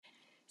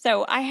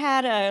So I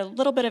had a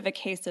little bit of a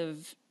case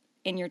of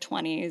in your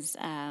 20s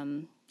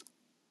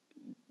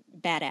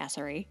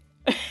badassery.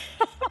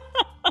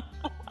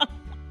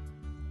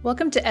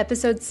 Welcome to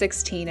episode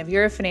 16 of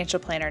You're a Financial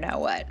Planner, Now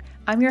What?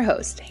 I'm your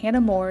host, Hannah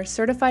Moore,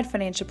 certified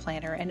financial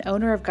planner and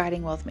owner of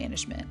Guiding Wealth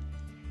Management.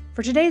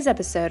 For today's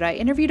episode, I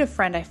interviewed a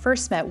friend I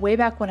first met way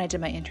back when I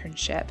did my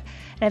internship,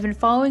 and I've been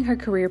following her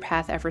career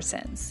path ever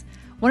since.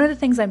 One of the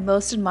things I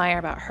most admire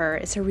about her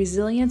is her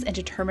resilience and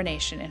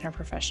determination in her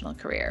professional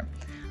career.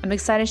 I'm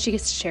excited she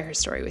gets to share her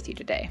story with you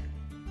today.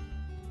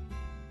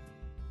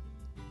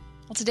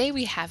 Well, today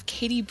we have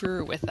Katie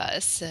Brewer with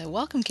us.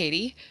 Welcome,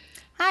 Katie.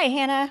 Hi,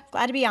 Hannah.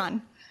 Glad to be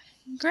on.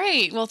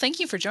 Great. Well, thank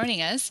you for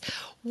joining us.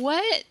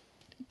 What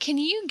can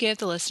you give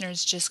the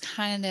listeners just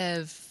kind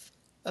of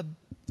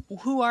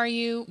who are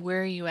you?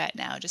 Where are you at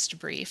now? Just a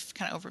brief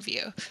kind of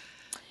overview.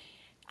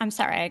 I'm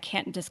sorry, I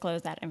can't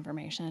disclose that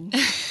information.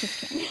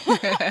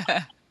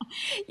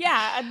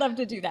 Yeah, I'd love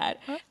to do that.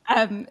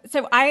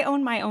 So I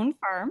own my own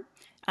firm.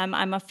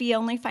 I'm a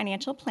fee-only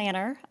financial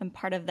planner. I'm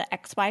part of the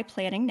XY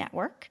Planning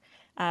Network,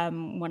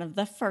 one of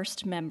the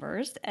first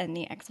members in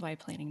the XY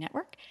Planning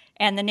Network.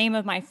 And the name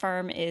of my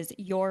firm is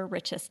Your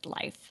Richest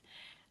Life.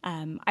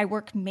 I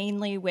work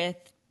mainly with,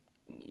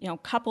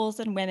 couples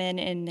and women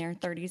in their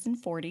 30s and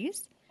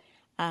 40s.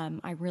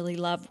 I really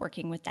love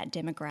working with that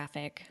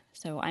demographic.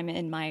 So I'm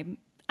in my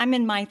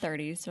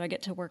 30s, so I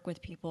get to work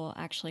with people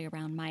actually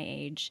around my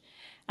age.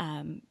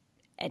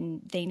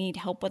 And they need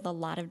help with a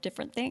lot of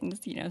different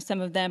things.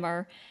 Some of them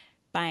are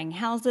buying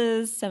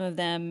houses. Some of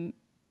them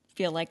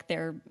feel like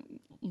they're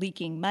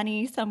leaking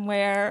money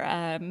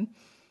somewhere.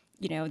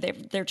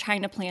 They're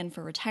trying to plan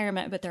for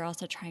retirement, but they're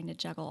also trying to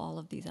juggle all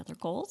of these other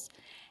goals.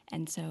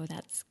 And so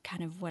that's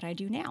kind of what I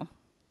do now.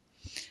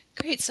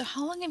 Great. So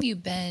how long have you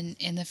been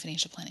in the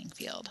financial planning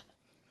field?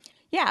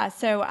 Yeah,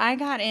 so I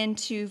got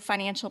into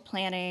financial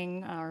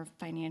planning or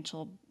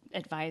financial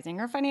advising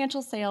or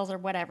financial sales or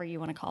whatever you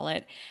want to call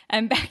it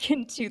back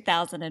in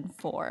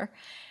 2004.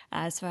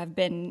 So I've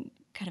been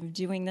kind of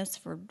doing this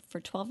for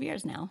 12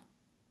 years now.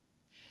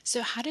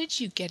 So how did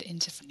you get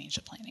into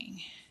financial planning?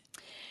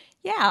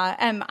 Yeah,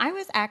 I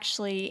was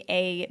actually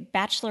a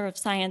Bachelor of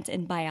Science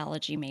in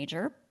Biology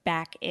major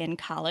back in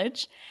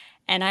college.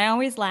 And I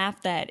always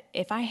laugh that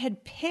if I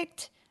had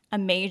picked a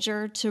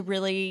major to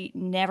really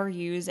never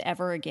use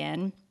ever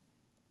again,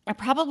 I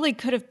probably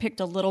could have picked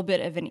a little bit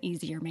of an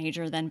easier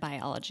major than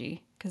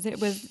biology because it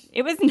was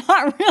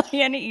not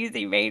really an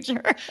easy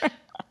major.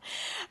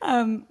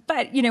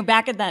 But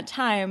back at that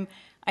time,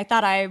 I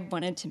thought I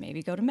wanted to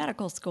maybe go to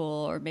medical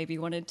school or maybe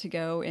wanted to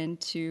go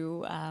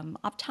into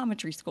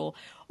optometry school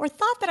or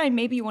thought that I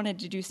maybe wanted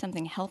to do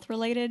something health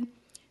related,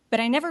 but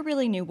I never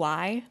really knew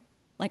why.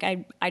 Like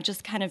I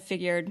just kind of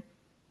figured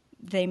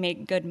they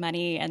make good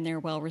money and they're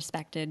well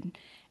respected.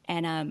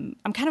 And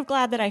I'm kind of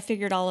glad that I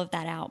figured all of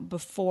that out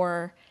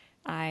before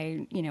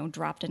I,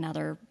 dropped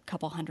another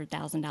couple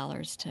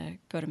 $100,000 to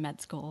go to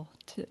med school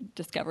to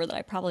discover that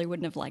I probably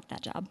wouldn't have liked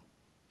that job.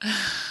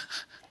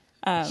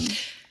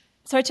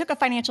 So I took a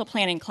financial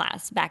planning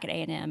class back at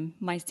A&M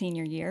my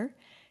senior year.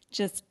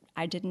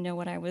 I didn't know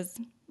what I was,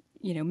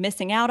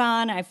 missing out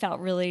on. I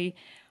felt really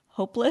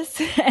hopeless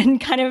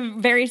and kind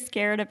of very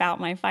scared about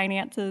my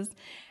finances.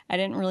 I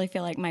didn't really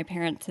feel like my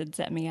parents had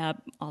set me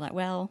up all that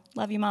well.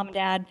 Love you, Mom and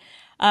Dad.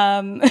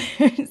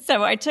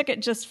 So I took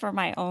it just for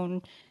my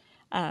own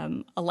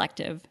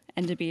elective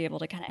and to be able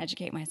to kind of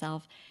educate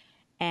myself.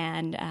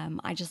 And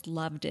I just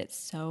loved it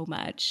so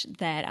much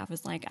that I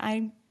was like,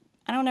 I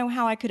don't know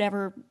how I could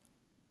ever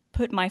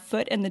put my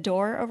foot in the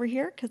door over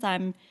here because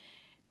I'm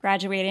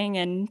graduating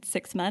in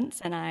 6 months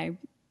and I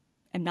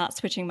am not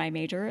switching my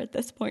major at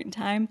this point in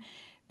time.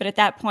 But at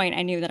that point,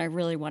 I knew that I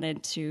really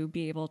wanted to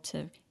be able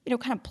to,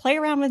 kind of play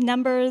around with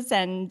numbers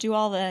and do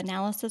all the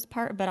analysis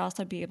part, but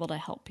also be able to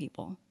help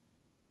people.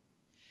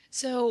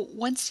 So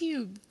once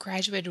you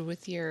graduated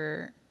with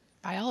your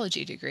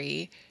biology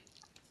degree,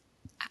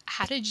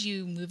 how did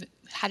you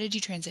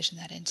transition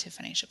that into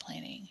financial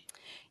planning?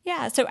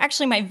 Yeah, so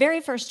actually my very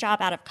first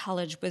job out of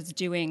college was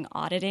doing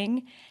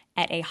auditing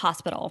at a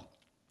hospital.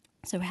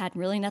 So it had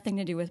really nothing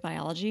to do with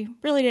biology,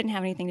 really didn't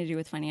have anything to do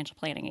with financial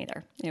planning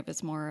either. It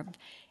was more of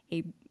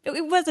it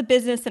was a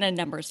business and a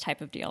numbers type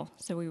of deal.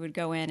 So we would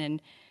go in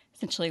and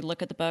essentially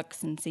look at the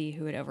books and see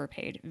who had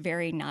overpaid.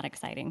 Very not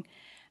exciting.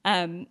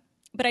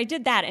 But I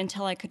did that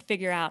until I could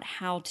figure out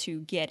how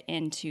to get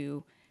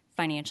into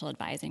financial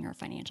advising or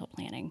financial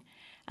planning.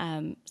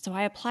 So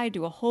I applied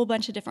to a whole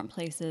bunch of different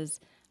places.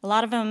 A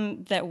lot of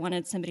them that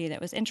wanted somebody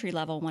that was entry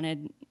level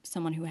wanted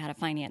someone who had a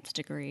finance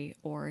degree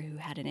or who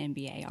had an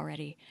MBA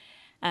already.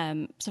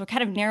 So I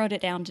kind of narrowed it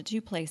down to two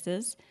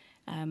places.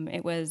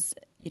 It was,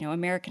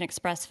 American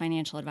Express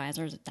Financial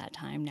Advisors at that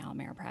time, now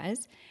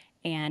Ameriprise,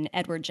 and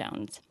Edward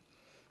Jones.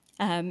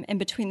 And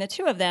between the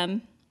two of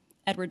them,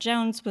 Edward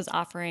Jones was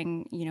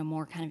offering,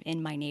 more kind of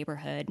in my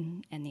neighborhood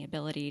and the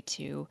ability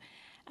to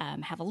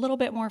have a little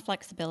bit more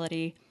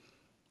flexibility.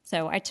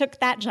 So I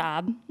took that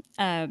job,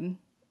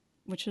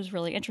 which was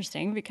really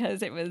interesting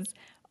because it was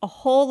a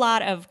whole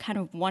lot of kind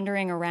of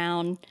wandering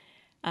around.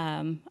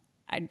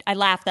 I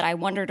laugh that I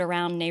wandered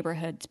around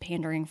neighborhoods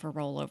pandering for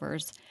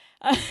rollovers.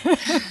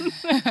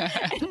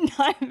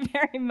 Not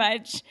very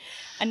much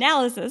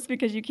analysis,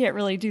 because you can't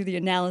really do the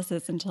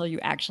analysis until you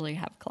actually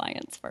have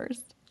clients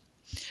first.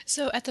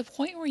 So at the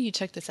point where you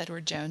took this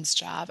Edward Jones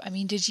job, I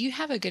mean, did you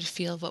have a good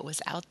feel of what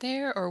was out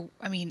there? Or,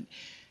 I mean,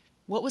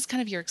 what was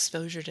kind of your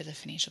exposure to the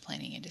financial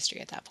planning industry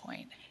at that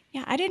point?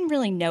 Yeah, I didn't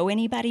really know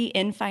anybody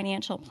in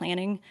financial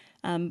planning.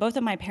 Both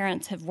of my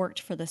parents have worked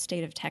for the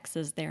state of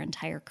Texas their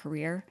entire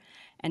career,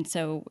 and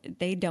so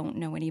they don't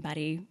know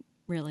anybody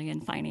really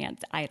in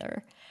finance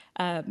either.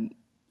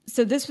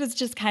 So this was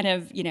just kind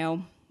of,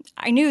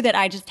 I knew that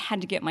I just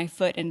had to get my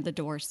foot into the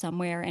door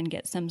somewhere and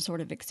get some sort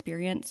of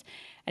experience.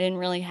 I didn't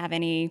really have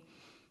any,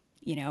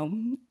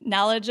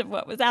 knowledge of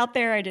what was out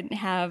there. I didn't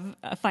have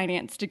a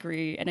finance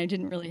degree, and I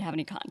didn't really have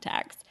any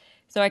contacts.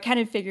 So I kind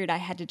of figured I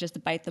had to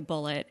just bite the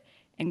bullet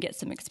and get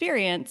some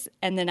experience,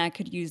 and then I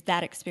could use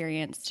that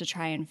experience to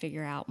try and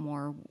figure out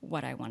more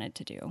what I wanted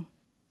to do.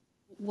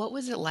 What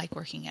was it like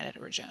working at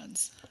Edward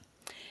Jones?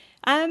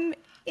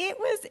 It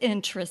was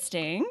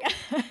interesting.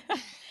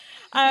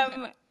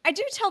 I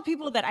do tell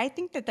people that I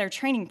think that their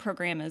training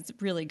program is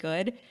really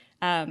good.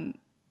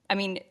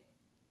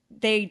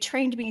 They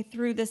trained me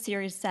through the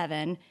Series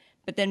 7,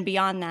 but then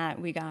beyond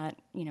that, we got,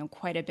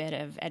 quite a bit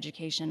of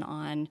education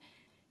on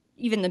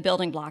even the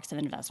building blocks of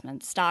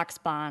investments, stocks,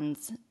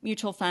 bonds,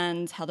 mutual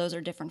funds, how those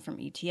are different from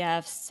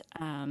ETFs,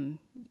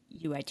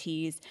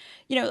 UITs,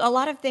 a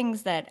lot of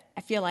things that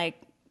I feel like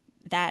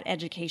that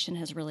education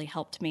has really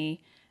helped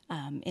me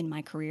in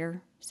my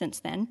career since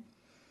then.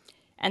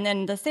 And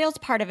then the sales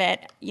part of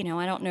it,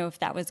 I don't know if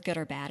that was good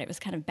or bad. It was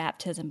kind of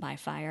baptism by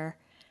fire.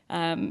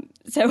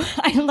 So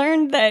I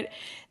learned that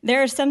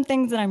there are some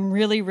things that I'm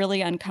really, really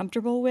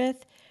uncomfortable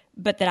with,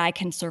 but that I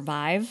can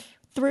survive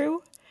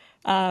through,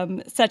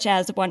 such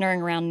as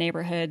wandering around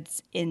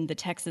neighborhoods in the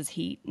Texas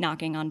heat,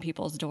 knocking on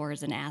people's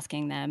doors and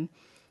asking them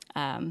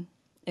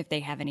if they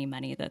have any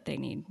money that they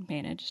need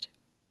managed.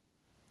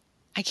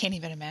 I can't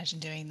even imagine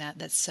doing that.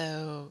 That's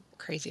so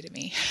crazy to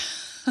me.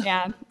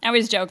 Yeah. I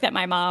always joke that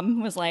my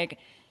mom was like,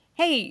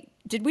 hey,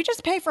 did we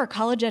just pay for a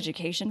college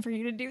education for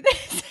you to do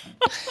this?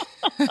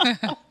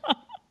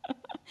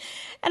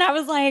 And I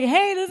was like,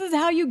 hey, this is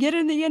how you get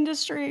in the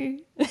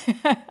industry.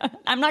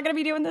 I'm not going to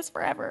be doing this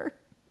forever.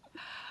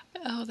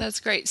 Oh, that's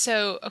great.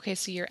 So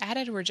you're at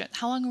Edward Jones.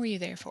 How long were you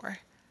there for?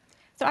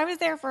 So I was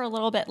there for a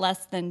little bit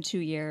less than 2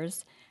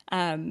 years.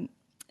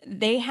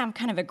 They have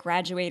kind of a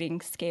graduating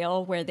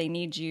scale where they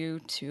need you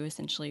to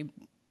essentially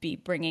be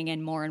bringing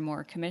in more and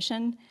more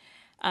commission.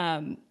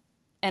 And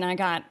I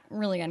got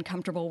really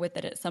uncomfortable with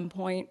it at some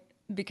point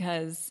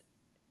because,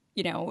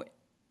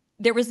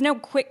 there was no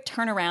quick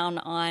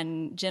turnaround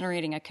on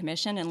generating a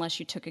commission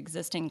unless you took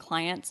existing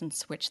clients and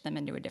switched them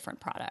into a different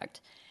product.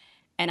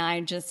 And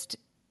I just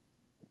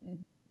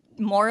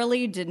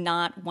morally did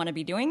not want to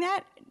be doing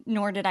that,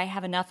 nor did I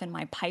have enough in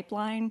my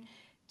pipeline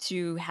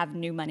to have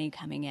new money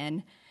coming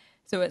in.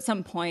 So at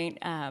some point,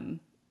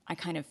 I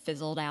kind of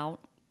fizzled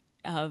out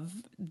of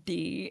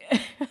the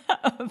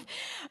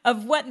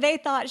of what they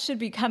thought should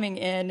be coming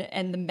in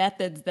and the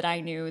methods that I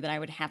knew that I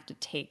would have to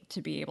take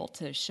to be able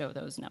to show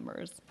those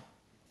numbers.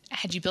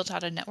 Had you built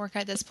out a network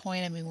at this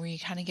point? I mean, were you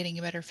kind of getting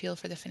a better feel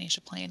for the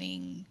financial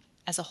planning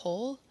as a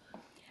whole?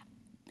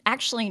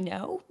 Actually,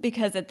 no,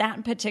 because at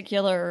that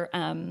particular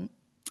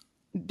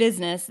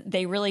business,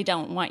 they really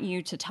don't want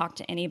you to talk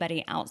to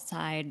anybody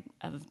outside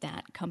of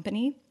that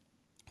company.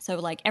 So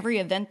like every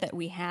event that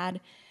we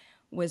had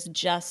was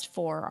just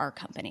for our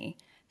company.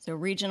 So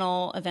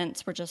regional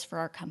events were just for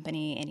our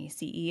company. Any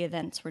CE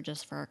events were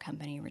just for our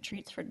company.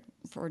 Retreats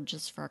were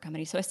just for our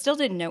company. So I still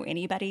didn't know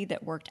anybody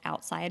that worked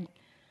outside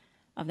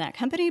of that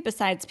company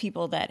besides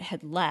people that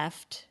had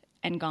left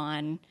and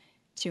gone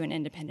to an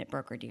independent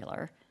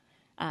broker-dealer.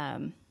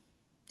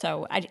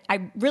 So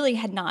I really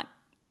had not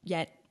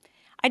yet,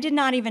 I did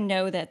not even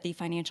know that the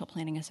Financial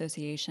Planning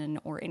Association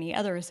or any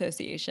other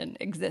association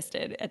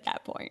existed at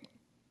that point.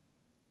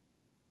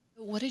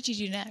 What did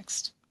you do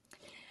next?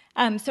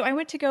 So I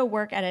went to go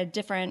work at a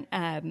different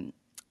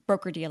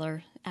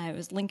broker-dealer. It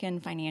was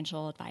Lincoln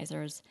Financial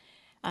Advisors.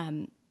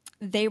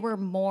 They were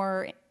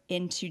more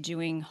into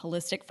doing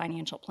holistic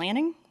financial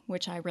planning,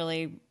 which I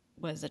really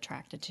was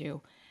attracted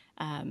to.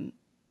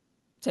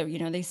 So,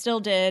 they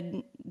still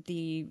did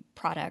the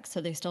products.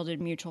 So they still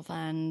did mutual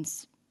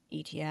funds,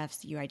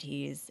 ETFs,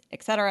 UITs,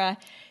 et cetera.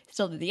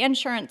 Still did the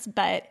insurance,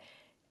 but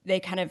they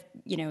kind of,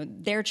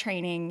 their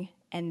training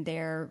and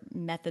their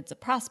methods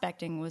of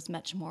prospecting was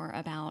much more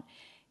about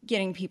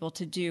getting people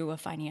to do a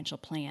financial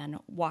plan,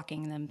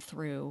 walking them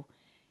through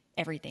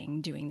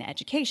everything, doing the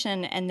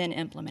education, and then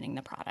implementing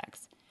the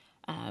products.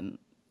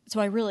 So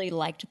I really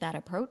liked that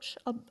approach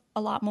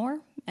a lot more,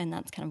 and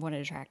that's kind of what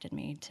attracted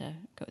me to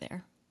go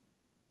there.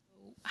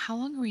 How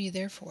long were you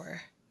there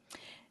for?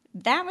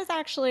 That was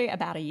actually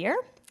about a year.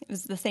 It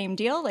was the same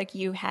deal. Like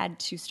you had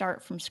to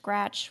start from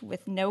scratch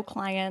with no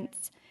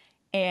clients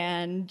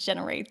and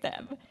generate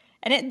them.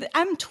 And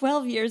I'm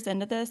 12 years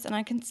into this, and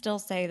I can still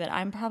say that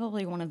I'm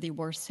probably one of the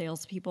worst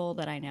salespeople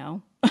that I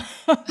know.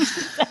 So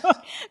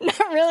I'm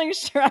not really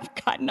sure I've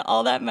gotten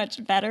all that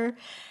much better.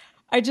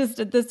 I just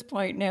at this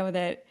point know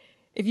that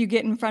if you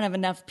get in front of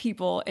enough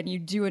people and you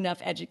do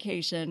enough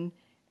education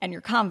and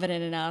you're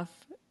confident enough,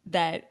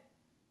 that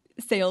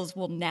sales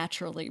will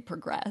naturally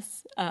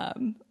progress.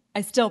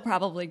 I still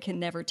probably can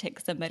never take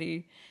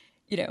somebody,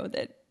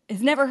 that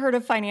has never heard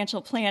of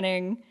financial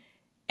planning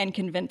and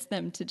convince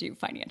them to do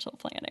financial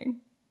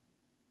planning.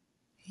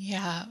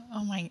 Yeah.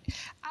 Oh my.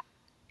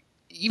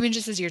 Even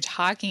just as you're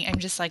talking, I'm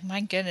just like,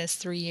 my goodness,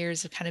 3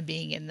 years of kind of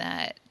being in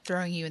that,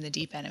 throwing you in the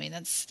deep end. I mean,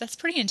 that's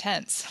pretty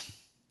intense.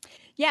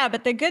 Yeah,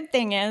 but the good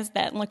thing is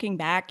that looking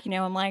back,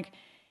 I'm like,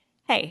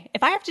 hey,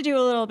 if I have to do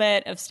a little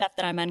bit of stuff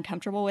that I'm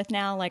uncomfortable with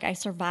now, like I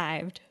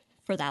survived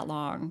for that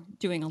long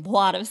doing a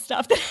lot of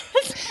stuff that I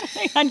was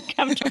really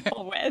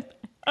uncomfortable with.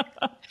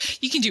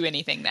 You can do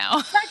anything now.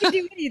 I can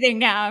do anything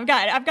now.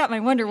 I've got my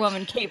Wonder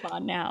Woman cape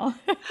on now.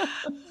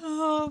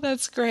 Oh,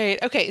 that's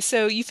great. Okay,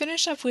 so you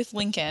finish up with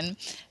Lincoln,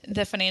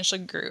 the financial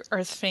group or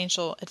the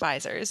financial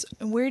advisors.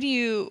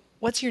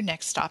 What's your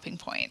next stopping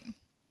point?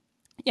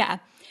 Yeah.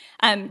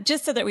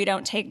 Just so that we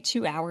don't take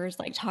 2 hours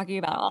like talking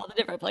about all the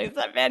different places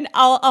I've been,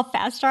 I'll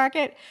fast track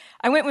it.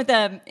 I went with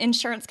an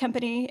insurance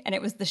company, and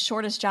it was the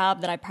shortest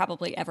job that I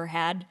probably ever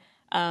had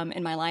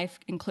in my life,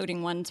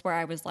 including ones where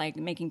I was like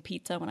making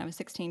pizza when I was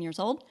 16 years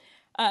old.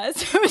 So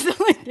I was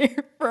only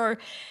there for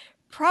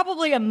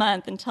probably a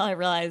month until I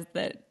realized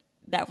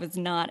that was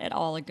not at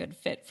all a good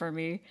fit for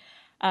me.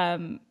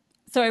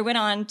 So I went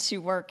on to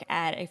work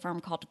at a firm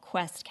called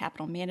Quest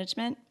Capital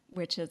Management,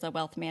 which is a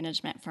wealth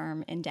management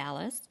firm in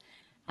Dallas.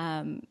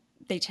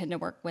 They tend to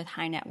work with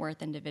high net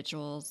worth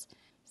individuals.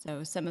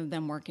 So some of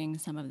them working,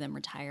 some of them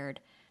retired,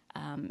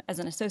 as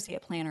an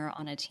associate planner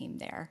on a team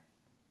there.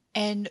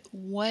 And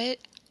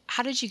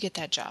how did you get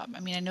that job? I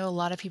mean, I know a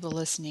lot of people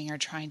listening are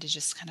trying to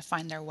just kind of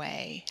find their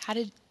way. How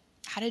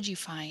did you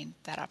find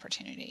that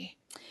opportunity?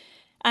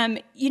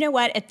 You know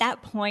what? At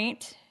that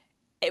point,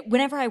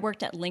 whenever I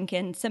worked at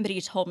Lincoln,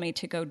 somebody told me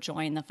to go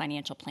join the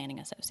Financial Planning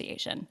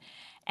Association.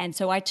 And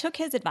so I took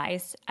his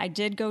advice. I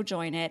did go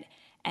join it.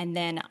 And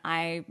then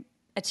I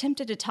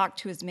attempted to talk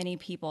to as many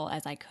people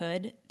as I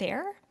could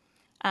there.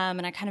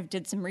 And I kind of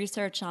did some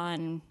research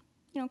on,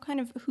 kind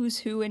of who's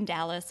who in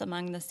Dallas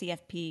among the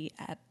CFP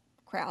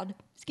crowd.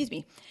 Excuse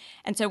me.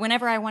 And so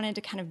whenever I wanted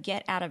to kind of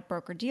get out of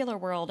broker-dealer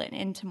world and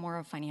into more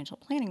of financial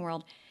planning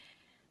world,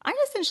 I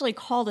essentially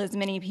called as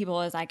many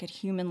people as I could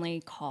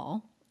humanly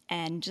call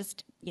and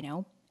just,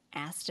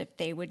 asked if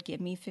they would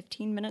give me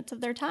 15 minutes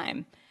of their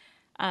time.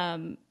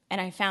 And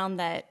I found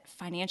that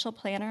financial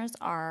planners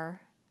are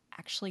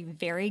actually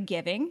very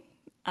giving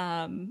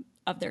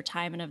of their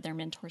time and of their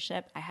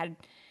mentorship.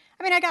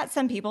 I got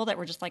some people that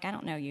were just like, I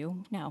don't know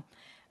you, no.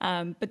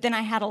 But then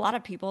I had a lot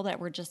of people that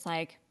were just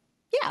like,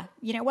 yeah,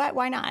 you know what,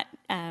 why not?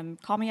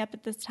 Call me up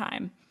at this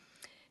time.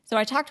 So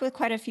I talked with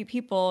quite a few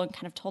people and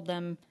kind of told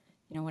them,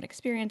 what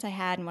experience I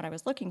had and what I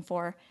was looking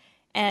for.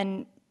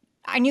 And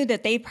I knew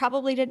that they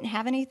probably didn't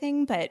have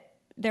anything, but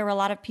there were a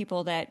lot of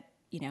people that,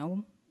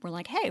 were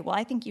like, hey, well,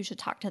 I think you should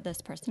talk to this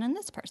person and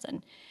this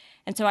person.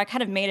 And so I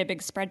kind of made a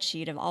big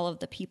spreadsheet of all of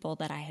the people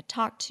that I had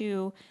talked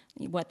to,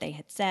 what they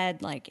had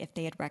said, like if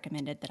they had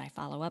recommended that I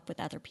follow up with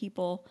other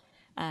people,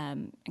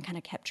 and kind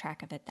of kept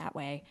track of it that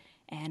way.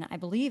 And I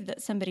believe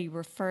that somebody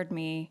referred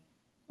me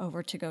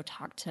over to go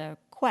talk to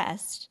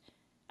Quest,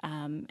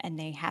 and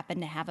they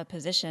happened to have a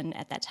position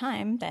at that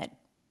time that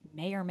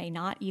may or may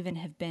not even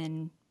have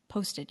been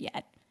posted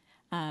yet.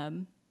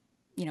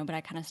 But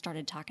I kind of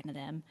started talking to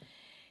them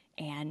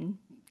and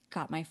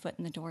got my foot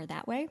in the door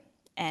that way.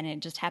 And it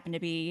just happened to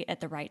be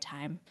at the right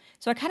time.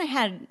 So I kind of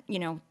had,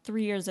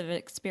 3 years of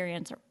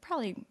experience, or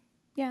probably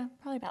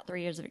about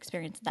 3 years of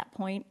experience at that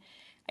point.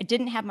 I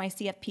didn't have my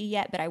CFP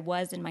yet, but I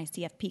was in my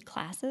CFP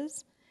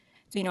classes.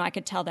 So, I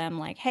could tell them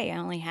like, hey, I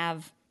only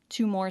have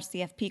 2 more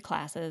CFP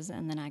classes,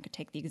 and then I could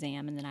take the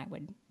exam, and then I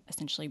would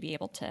essentially be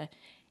able to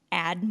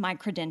add my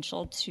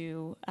credential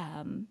to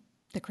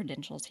the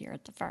credentials here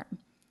at the firm.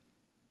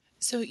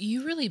 So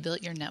you really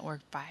built your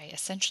network by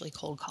essentially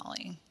cold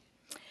calling.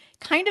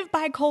 Kind of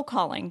by cold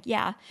calling,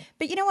 yeah.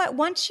 But you know what?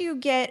 Once you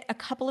get a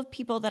couple of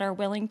people that are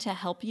willing to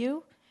help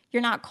you,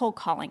 you're not cold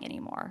calling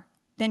anymore.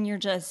 Then you're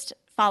just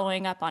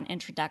following up on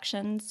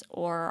introductions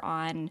or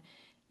on,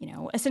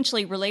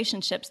 essentially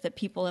relationships that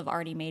people have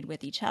already made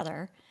with each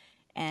other.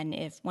 And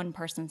if one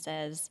person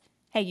says,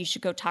 hey, you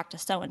should go talk to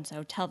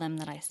so-and-so, tell them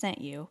that I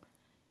sent you,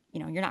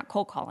 you're not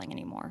cold calling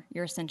anymore.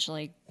 You're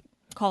essentially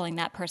calling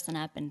that person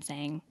up and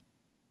saying,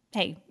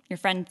 hey, your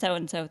friend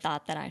so-and-so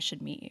thought that I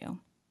should meet you.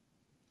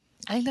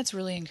 I think that's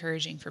really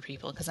encouraging for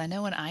people because I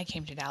know when I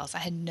came to Dallas, I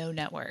had no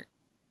network.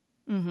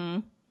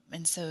 Mm-hmm.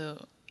 And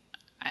so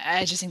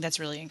I just think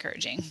that's really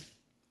encouraging.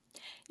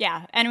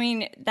 Yeah.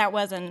 And that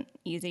wasn't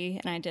easy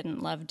and I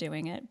didn't love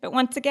doing it. But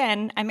once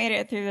again, I made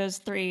it through those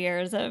 3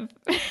 years of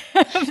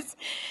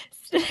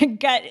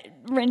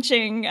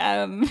gut-wrenching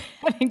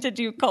having to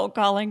do cold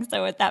calling.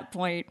 So at that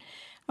point,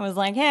 I was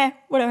like,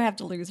 what do I have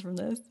to lose from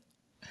this?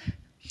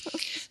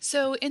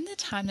 So, in the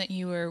time that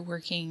you were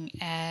working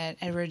at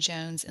Edward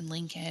Jones in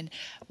Lincoln,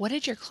 what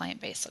did your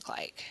client base look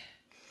like?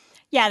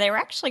 Yeah, they were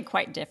actually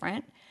quite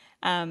different.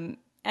 At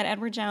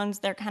Edward Jones,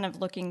 they're kind of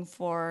looking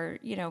for,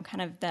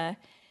 kind of the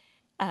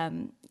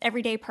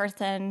everyday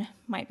person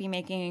might be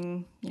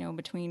making,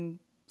 between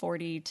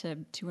 $40,000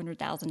 to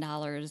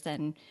 $200,000,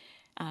 and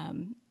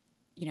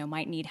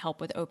might need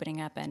help with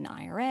opening up an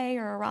IRA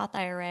or a Roth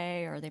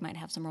IRA, or they might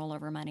have some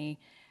rollover money.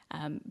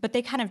 But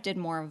they kind of did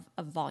more of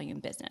a volume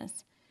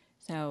business.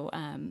 So,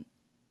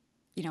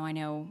 I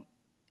know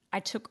I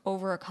took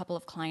over a couple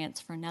of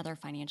clients for another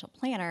financial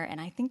planner,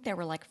 and I think there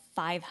were like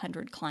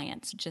 500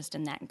 clients just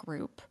in that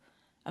group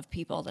of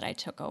people that I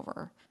took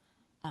over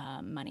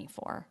money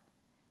for.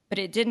 But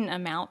it didn't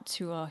amount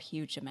to a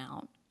huge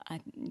amount.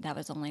 That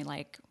was only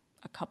like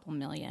a couple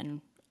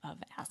million of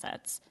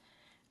assets.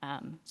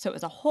 So it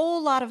was a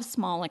whole lot of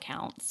small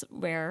accounts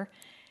where,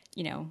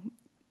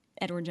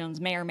 Edward Jones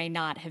may or may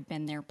not have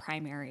been their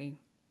primary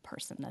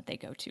person that they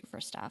go to for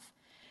stuff.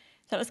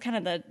 So it was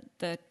kind of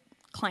the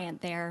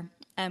client there.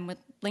 With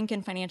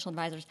Lincoln Financial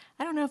Advisors,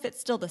 I don't know if it's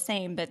still the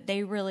same, but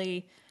they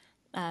really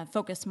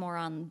focus more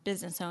on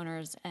business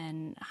owners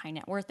and high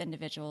net worth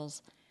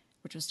individuals,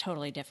 which was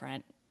totally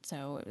different.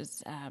 So it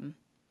was,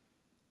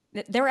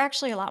 there were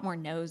actually a lot more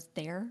no's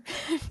there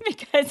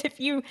because if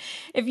you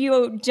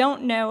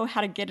don't know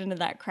how to get into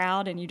that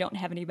crowd and you don't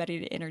have anybody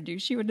to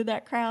introduce you into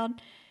that crowd,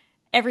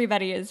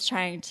 everybody is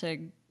trying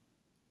to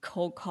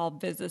cold call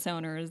business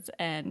owners,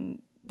 and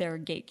there are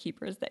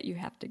gatekeepers that you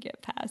have to get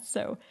past.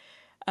 So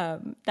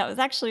that was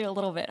actually a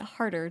little bit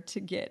harder to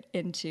get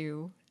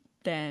into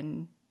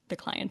than the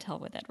clientele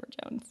with Edward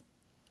Jones.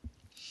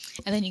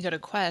 And then you go to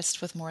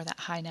Quest with more of that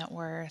high net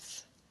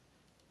worth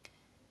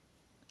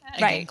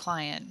Right.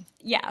 client.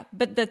 Yeah,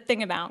 but the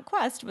thing about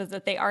Quest was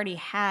that they already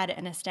had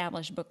an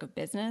established book of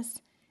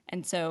business,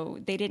 and so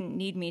they didn't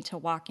need me to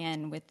walk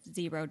in with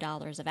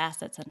 $0 of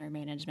assets under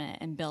management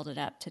and build it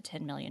up to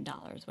 $10 million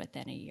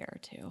within a year or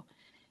two.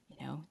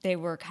 They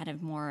were kind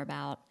of more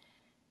about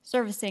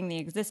servicing the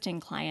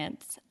existing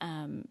clients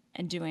and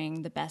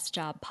doing the best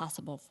job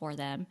possible for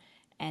them,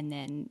 and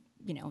then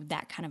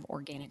that kind of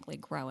organically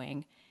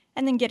growing,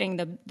 and then getting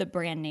the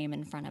brand name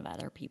in front of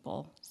other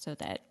people so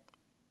that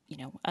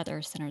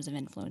other centers of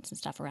influence and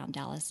stuff around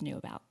Dallas knew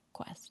about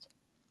Quest.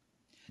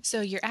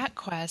 So you're at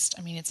Quest.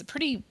 I mean, it's a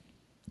pretty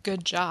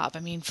good job.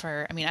 I'm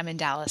in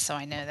Dallas, so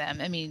I know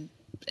them.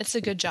 It's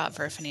a good job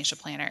for a financial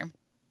planner.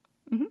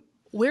 Mm-hmm.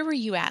 Where were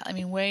you at?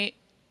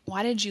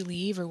 Why did you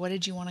leave, or what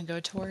did you want to go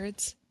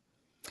towards?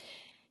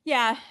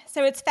 Yeah,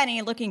 so it's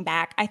funny looking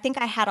back. I think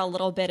I had a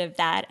little bit of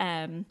that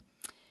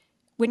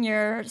when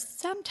you're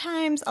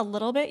sometimes a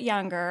little bit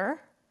younger.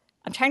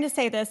 I'm trying to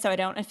say this so I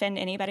don't offend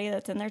anybody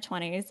that's in their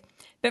 20s.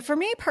 But for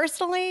me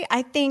personally,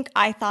 I think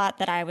I thought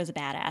that I was a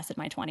badass in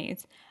my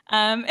 20s.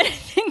 And I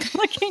think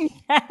looking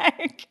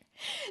back,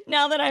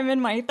 now that I'm in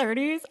my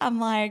 30s, I'm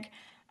like,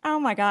 oh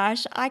my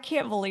gosh, I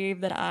can't believe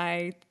that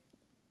I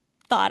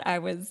thought I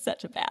was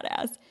such a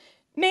badass.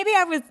 Maybe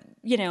I was,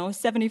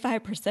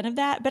 75% of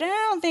that, but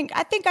I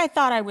think I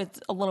thought I was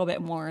a little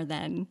bit more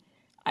than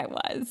I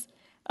was.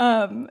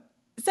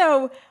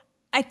 So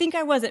I think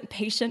I wasn't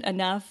patient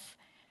enough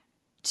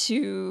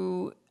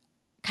to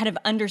kind of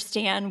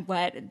understand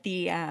what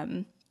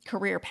the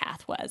career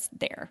path was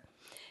there.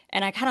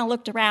 And I kind of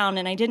looked around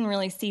and I didn't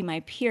really see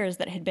my peers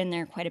that had been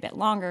there quite a bit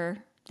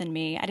longer than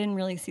me. I didn't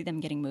really see them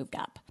getting moved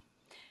up.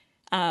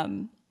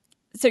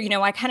 So,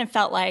 I kind of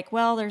felt like,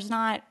 well, there's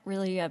not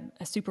really a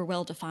super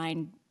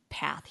well-defined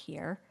path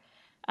here.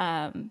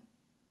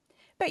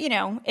 But,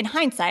 in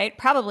hindsight,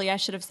 probably I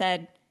should have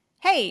said,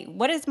 hey,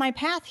 what is my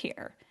path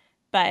here?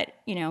 But,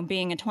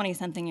 being a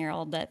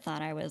 20-something-year-old that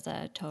thought I was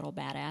a total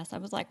badass, I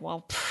was like,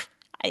 well,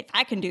 if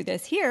I can do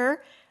this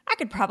here, I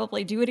could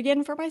probably do it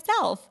again for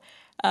myself,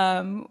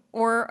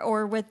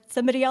 or with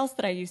somebody else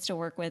that I used to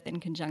work with in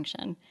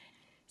conjunction.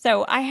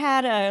 So I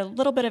had a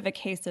little bit of a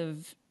case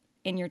of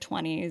in your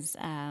 20s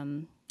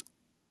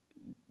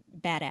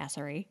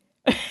badassery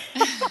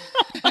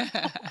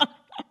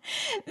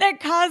that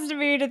caused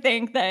me to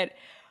think that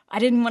I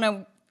didn't want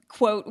to,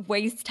 quote,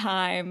 waste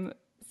time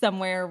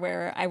somewhere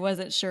where I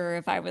wasn't sure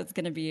if I was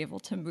going to be able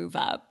to move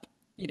up,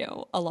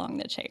 along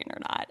the chain or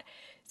not.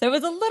 So it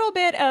was a little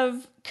bit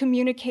of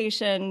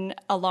communication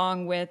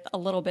along with a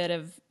little bit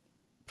of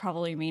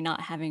probably me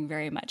not having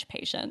very much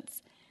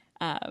patience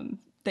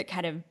that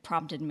kind of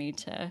prompted me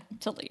to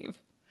leave.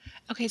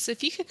 Okay, so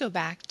if you could go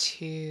back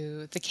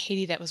to the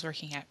Katie that was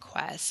working at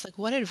Quest,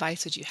 what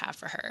advice would you have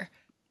for her?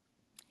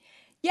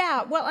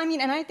 Yeah, well,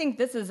 and I think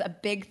this is a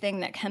big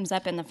thing that comes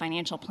up in the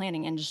financial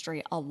planning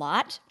industry a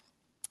lot.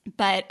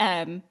 But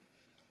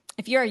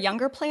if you're a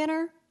younger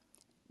planner,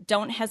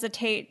 don't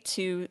hesitate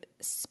to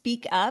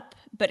speak up,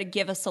 but to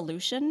give a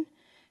solution.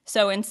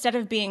 So instead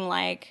of being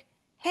like,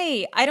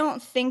 hey, I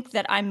don't think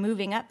that I'm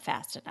moving up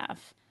fast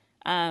enough,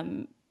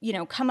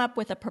 come up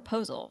with a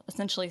proposal.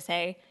 Essentially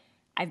say,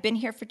 I've been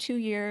here for 2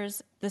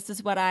 years. This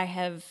is what I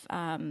have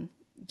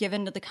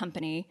given to the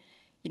company.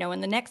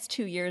 In the next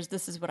 2 years,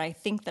 this is what I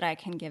think that I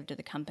can give to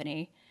the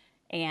company.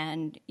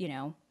 And,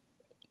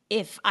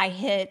 if I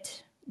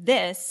hit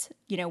this,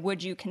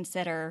 would you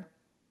consider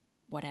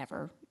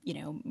whatever,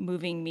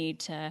 moving me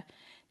to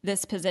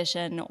this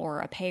position or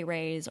a pay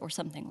raise or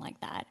something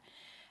like that.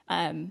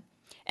 And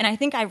I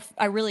think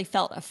I really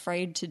felt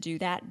afraid to do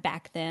that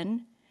back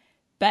then.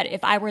 But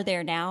if I were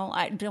there now,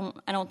 I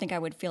don't think I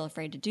would feel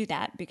afraid to do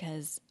that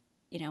because,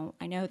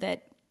 I know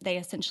that they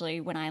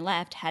essentially, when I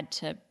left, had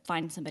to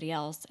find somebody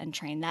else and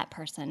train that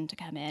person to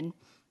come in.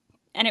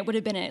 And it would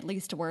have been at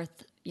least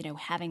worth,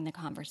 having the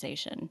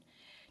conversation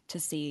to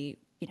see,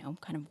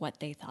 kind of what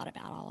they thought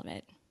about all of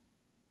it.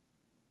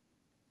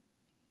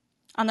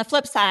 On the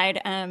flip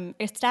side,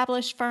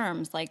 established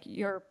firms like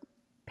your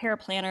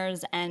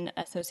paraplanners and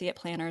associate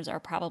planners are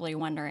probably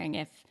wondering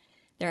if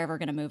they're ever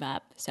going to move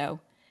up. So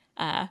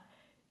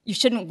you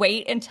shouldn't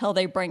wait until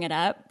they bring it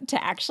up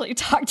to actually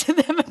talk to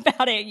them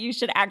about it. You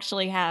should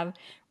actually have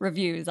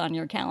reviews on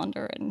your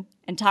calendar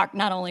and talk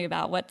not only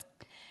about what's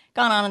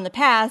gone on in the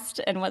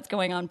past and what's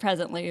going on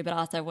presently, but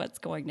also what's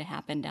going to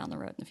happen down the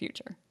road in the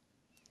future.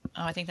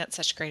 Oh, I think that's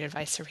such great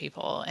advice for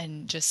people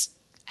and just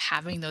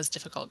having those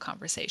difficult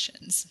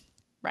conversations.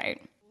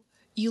 Right.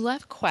 You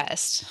left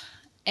Quest,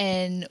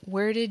 and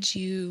where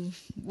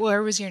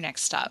was your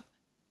next stop?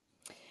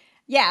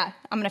 Yeah,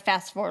 I'm going to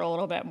fast forward a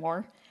little bit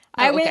more.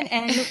 I went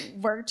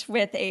and worked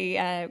with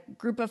a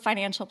group of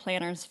financial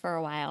planners for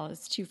a while. It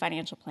was 2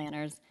 financial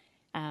planners,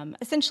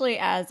 essentially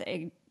as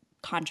a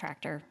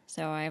contractor.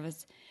 So I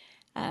was,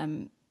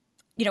 kind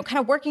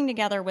of working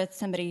together with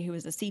somebody who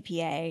was a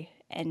CPA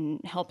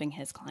and helping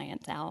his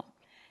clients out.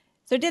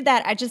 So I did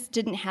that. I just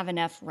didn't have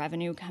enough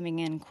revenue coming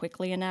in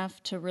quickly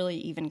enough to really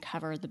even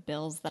cover the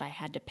bills that I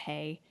had to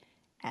pay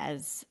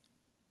as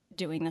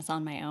doing this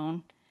on my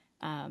own.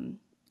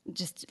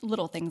 Just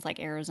little things like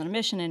errors and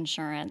omission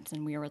insurance,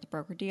 and we were with a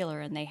broker-dealer,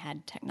 and they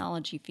had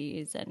technology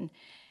fees. And,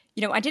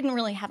 I didn't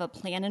really have a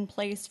plan in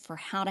place for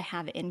how to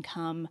have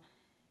income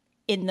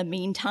in the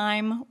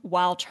meantime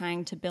while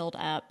trying to build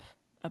up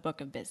a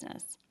book of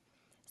business.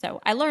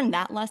 So I learned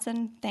that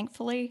lesson,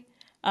 thankfully.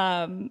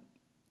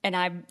 And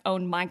I've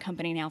owned my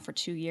company now for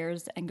 2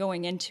 years, and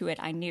going into it,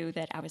 I knew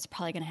that I was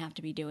probably going to have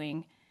to be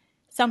doing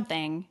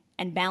something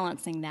and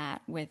balancing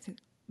that with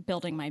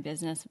building my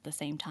business at the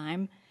same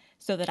time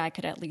so that I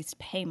could at least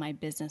pay my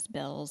business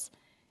bills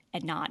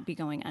and not be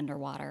going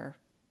underwater,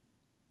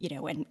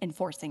 and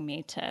forcing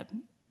me to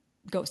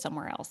go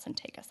somewhere else and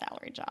take a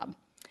salary job.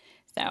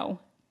 So,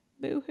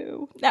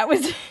 boo-hoo. That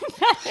was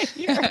not a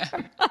year.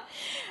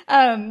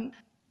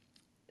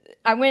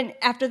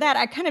 After that,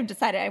 I kind of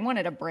decided I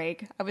wanted a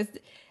break.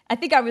 I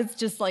think I was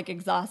just like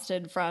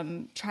exhausted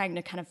from trying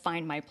to kind of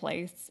find my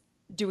place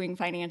doing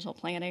financial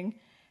planning.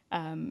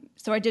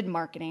 So I did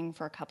marketing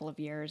for a couple of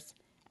years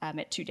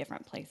at 2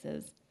 different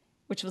places,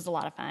 which was a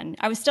lot of fun.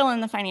 I was still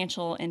in the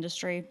financial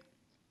industry,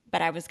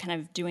 but I was kind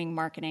of doing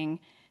marketing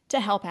to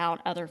help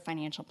out other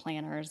financial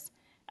planners.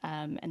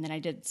 And then I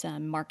did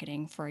some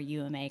marketing for a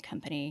UMA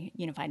company,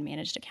 Unified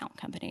Managed Account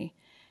Company.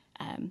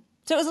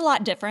 So it was a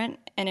lot different,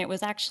 and it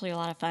was actually a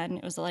lot of fun.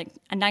 It was like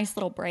a nice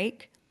little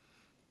break.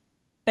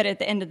 But at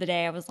the end of the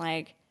day, I was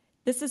like,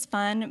 this is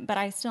fun, but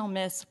I still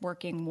miss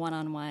working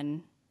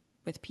one-on-one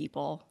with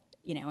people,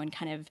 and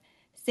kind of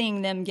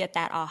seeing them get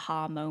that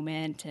aha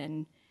moment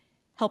and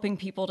helping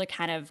people to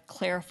kind of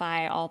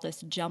clarify all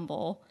this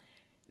jumble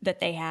that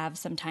they have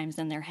sometimes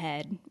in their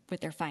head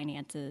with their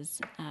finances,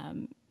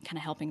 kind of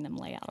helping them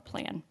lay out a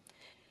plan.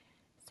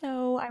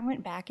 So I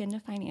went back into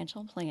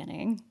financial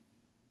planning.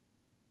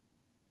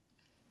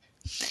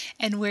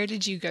 And where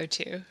did you go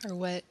to, or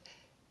what?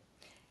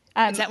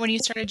 Is that when you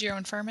started your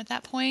own firm at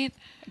that point?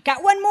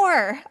 Got one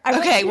more.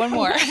 One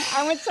more.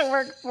 I went to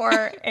work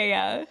for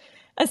a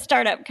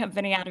startup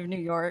company out of New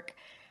York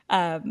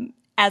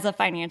as a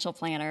financial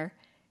planner,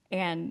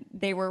 and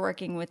they were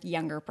working with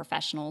younger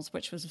professionals,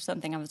 which was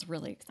something I was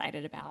really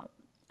excited about.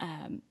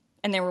 And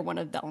they were one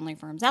of the only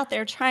firms out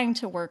there trying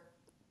to work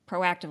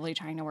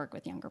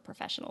with younger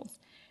professionals.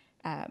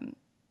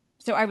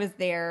 So I was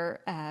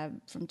there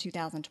from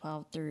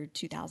 2012 through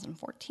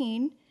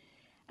 2014,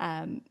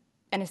 and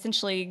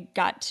essentially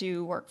got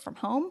to work from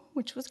home,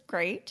 which was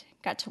great.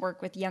 Got to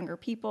work with younger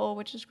people,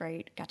 which was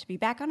great. Got to be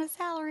back on a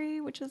salary,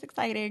 which was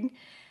exciting.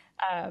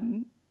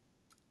 And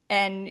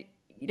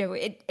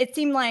it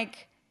seemed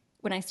like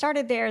when I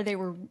started there,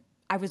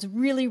 I was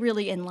really,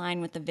 really in line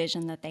with the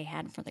vision that they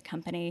had for the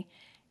company,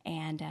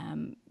 and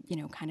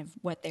kind of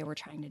what they were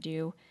trying to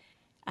do.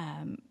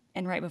 And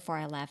right before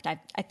I left,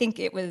 I think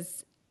it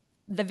was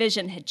the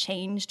vision had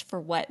changed for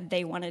what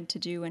they wanted to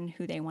do and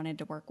who they wanted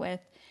to work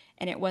with,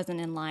 and it wasn't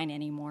in line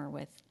anymore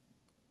with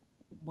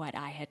what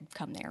I had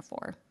come there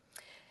for.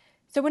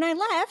 So when I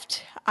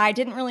left, I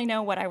didn't really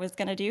know what I was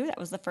going to do. That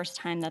was the first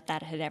time that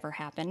had ever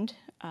happened,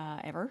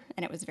 ever,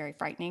 and it was very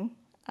frightening.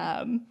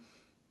 And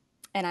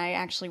I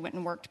actually went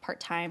and worked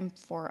part-time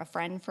for a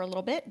friend for a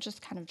little bit,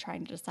 just kind of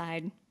trying to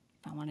decide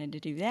if I wanted to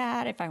do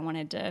that, if I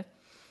wanted to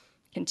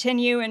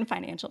continue in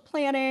financial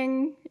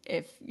planning,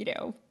 if,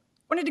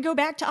 wanted to go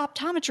back to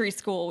optometry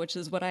school, which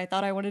is what I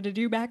thought I wanted to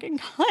do back in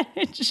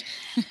college.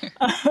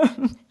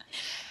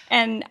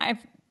 And I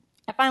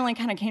I finally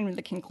kind of came to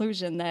the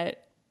conclusion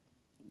that,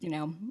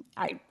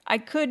 I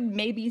could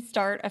maybe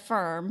start a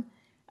firm.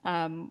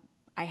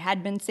 I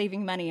had been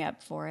saving money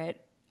up for it.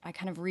 I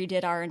kind of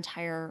redid our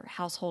entire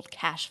household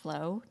cash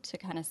flow to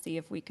kind of see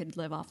if we could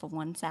live off of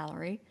one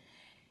salary.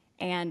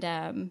 And,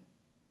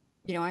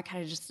 I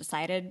kind of just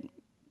decided,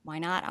 why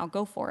not? I'll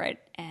go for it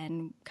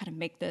and kind of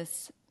make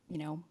this,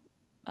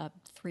 a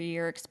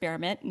 3-year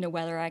experiment, know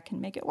whether I can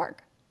make it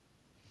work.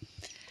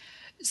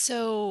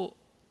 So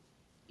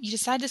you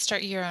decided to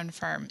start your own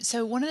firm.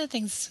 So one of the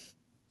things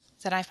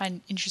that I find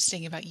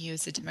interesting about you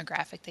is the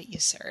demographic that you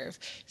serve.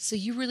 So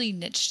you really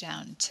niched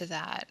down to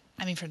that,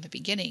 from the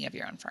beginning of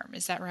your own firm.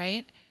 Is that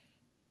right?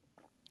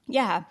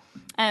 Yeah.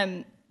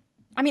 I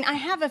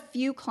have a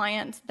few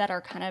clients that are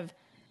kind of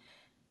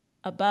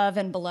above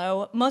and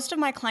below. Most of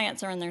my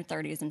clients are in their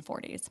 30s and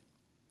 40s.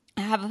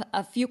 I have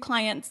a few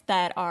clients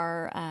that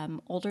are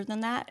older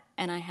than that,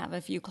 and I have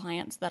a few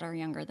clients that are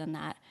younger than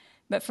that.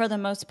 But for the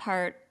most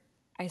part,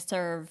 I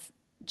serve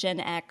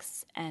Gen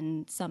X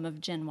and some of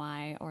Gen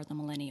Y or the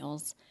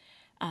millennials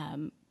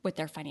with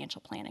their financial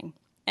planning.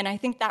 And I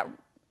think that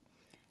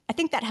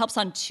helps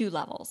on 2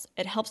 levels.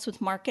 It helps with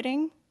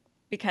marketing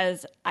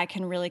because I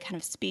can really kind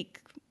of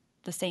speak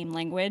the same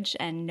language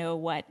and know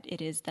what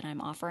it is that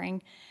I'm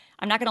offering.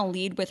 I'm not going to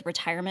lead with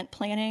retirement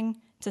planning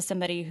to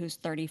somebody who's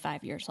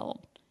 35 years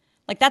old.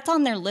 Like, that's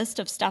on their list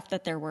of stuff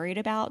that they're worried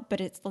about, but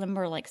it's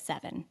number like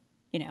 7.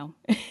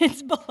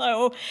 It's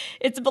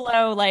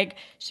below like,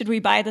 should we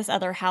buy this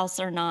other house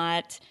or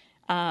not?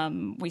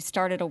 We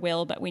started a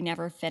will, but we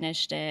never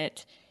finished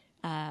it.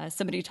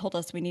 Somebody told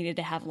us we needed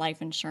to have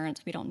life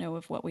insurance. We don't know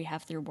if what we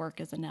have through work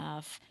is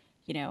enough.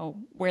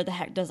 Where the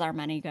heck does our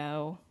money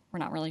go? We're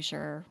not really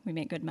sure. We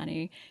make good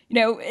money.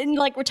 And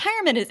like,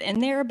 retirement is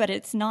in there, but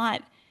it's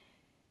not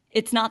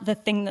the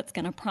thing that's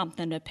going to prompt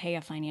them to pay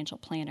a financial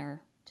planner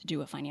to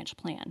do a financial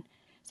plan.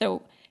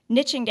 So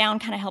niching down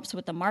kind of helps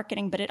with the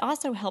marketing, but it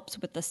also helps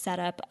with the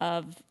setup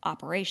of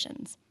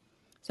operations.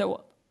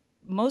 So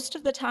most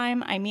of the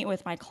time I meet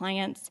with my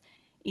clients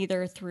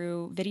either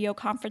through video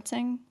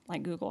conferencing,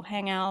 like Google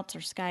Hangouts or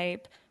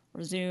Skype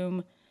or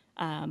Zoom,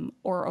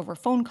 or over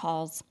phone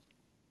calls.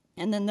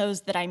 And then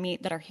those that I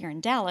meet that are here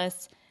in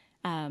Dallas,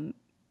 I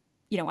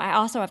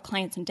also have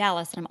clients in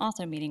Dallas that I'm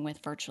also meeting with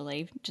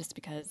virtually just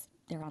because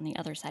they're on the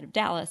other side of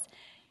Dallas.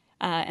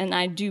 And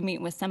I do meet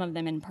with some of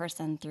them in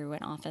person through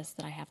an office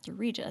that I have through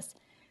Regis.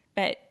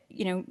 But,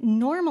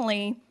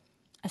 normally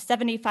a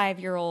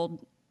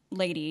 75-year-old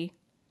lady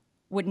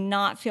would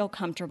not feel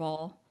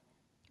comfortable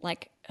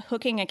like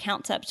hooking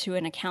accounts up to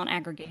an account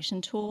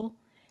aggregation tool,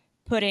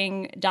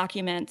 putting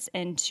documents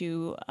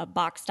into a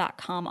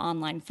box.com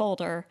online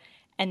folder,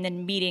 and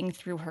then meeting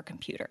through her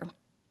computer.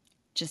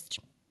 Just,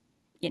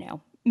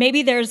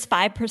 maybe there's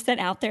 5%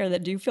 out there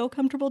that do feel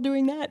comfortable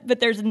doing that,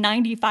 but there's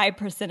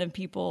 95% of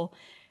people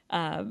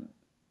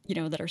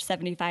that are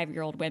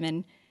 75-year-old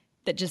women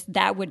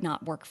that would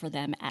not work for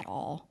them at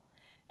all.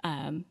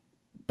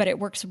 But it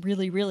works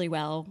really, really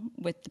well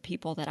with the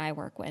people that I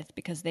work with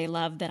because they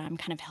love that I'm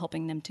kind of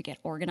helping them to get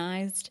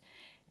organized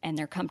and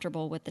they're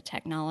comfortable with the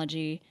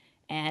technology,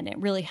 and it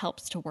really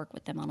helps to work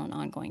with them on an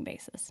ongoing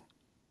basis.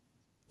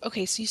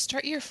 Okay, so you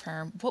start your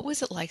firm. What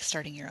was it like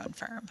starting your own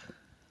firm?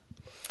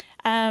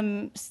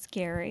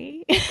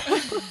 Scary.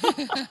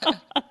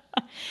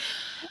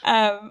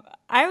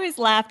 I always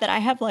laugh that I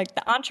have like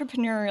the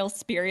entrepreneurial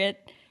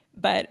spirit,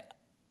 but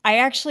I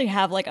actually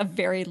have like a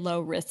very low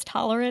risk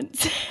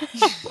tolerance.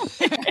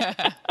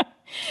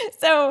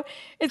 So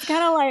it's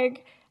kind of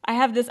like I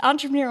have this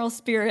entrepreneurial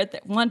spirit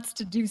that wants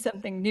to do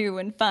something new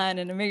and fun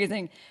and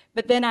amazing.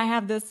 But then I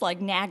have this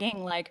like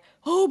nagging like,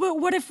 oh, but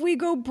what if we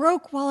go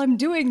broke while I'm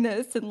doing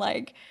this? And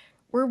like,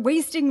 we're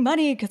wasting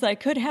money because I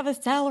could have a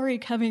salary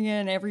coming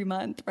in every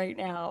month right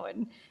now.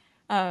 And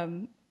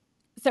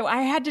so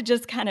I had to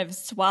just kind of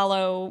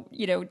swallow,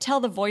 tell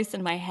the voice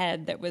in my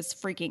head that was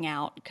freaking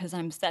out because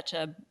I'm such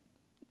a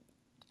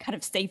kind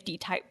of safety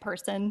type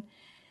person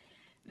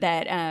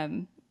that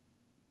I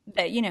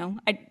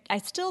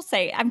still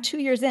say I'm 2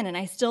 years in and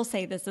I still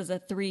say this is a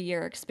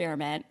 3-year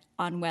experiment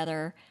on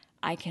whether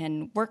I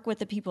can work with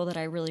the people that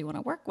I really want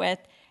to work with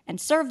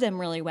and serve them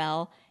really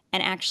well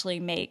and actually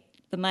make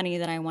the money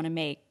that I want to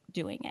make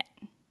doing it.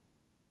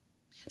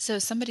 So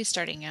somebody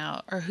starting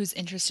out or who's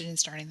interested in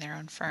starting their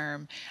own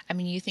firm,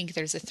 you think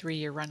there's a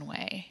 3-year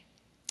runway.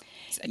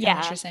 Is that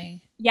what you're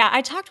saying? Yeah,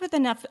 I talked with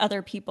enough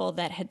other people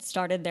that had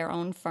started their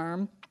own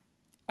firm.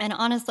 And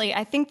honestly,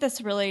 I think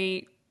this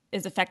really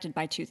is affected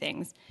by 2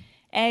 things.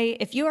 A,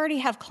 if you already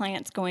have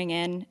clients going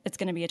in, it's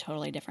going to be a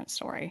totally different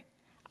story.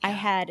 Yeah. I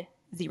had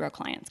 0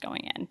 clients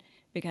going in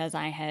because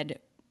I had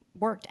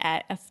worked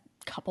at a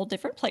couple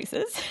different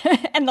places.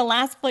 And the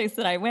last place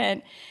that I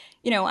went,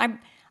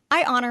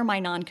 I honor my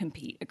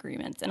non-compete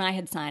agreements, and I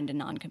had signed a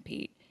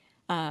non-compete.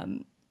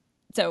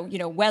 So,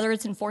 whether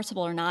it's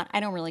enforceable or not, I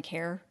don't really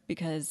care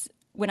because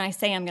when I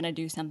say I'm going to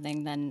do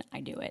something, then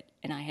I do it.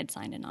 And I had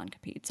signed a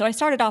non-compete. So I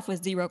started off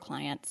with 0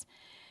 clients.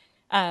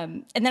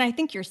 And then I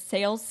think your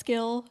sales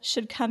skill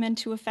should come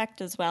into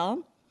effect as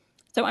well.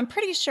 So I'm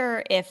pretty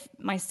sure if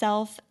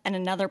myself and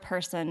another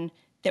person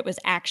that was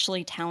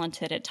actually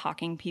talented at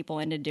talking people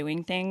into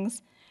doing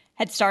things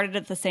had started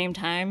at the same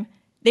time,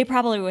 they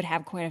probably would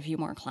have quite a few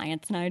more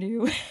clients than I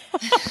do.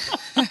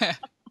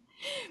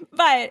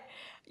 But,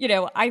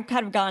 I've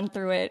kind of gone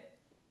through it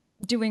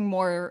doing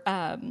more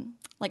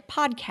like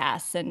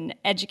podcasts and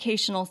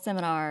educational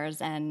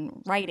seminars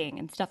and writing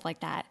and stuff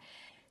like that.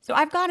 So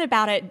I've gone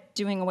about it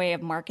doing a way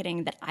of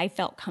marketing that I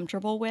felt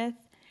comfortable with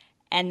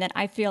and that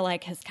I feel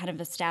like has kind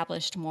of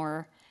established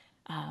more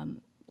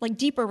like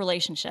deeper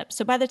relationships.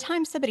 So by the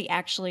time somebody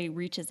actually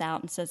reaches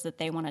out and says that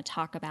they want to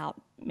talk about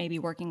maybe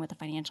working with a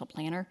financial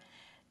planner,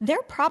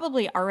 they're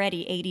probably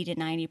already 80 to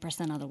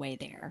 90% of the way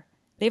there.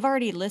 They've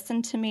already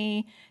listened to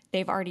me.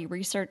 They've already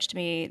researched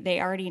me. They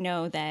already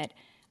know that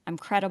I'm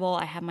credible.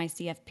 I have my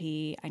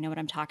CFP. I know what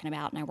I'm talking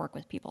about, and I work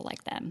with people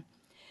like them.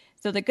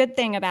 So the good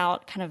thing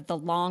about kind of the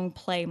long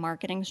play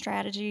marketing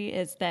strategy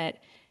is that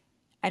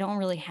I don't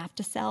really have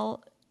to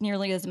sell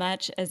nearly as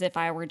much as if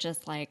I were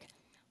just like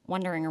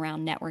wandering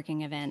around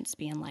networking events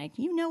being like,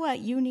 you know what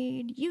you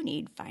need? You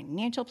need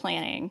financial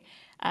planning.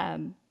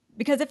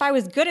 Because if I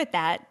was good at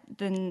that,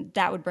 then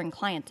that would bring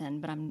clients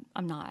in, but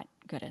I'm not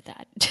good at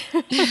that.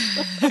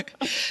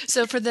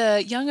 So for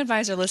the young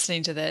advisor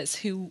listening to this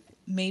who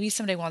maybe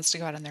somebody wants to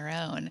go out on their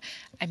own,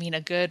 I mean,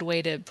 a good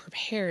way to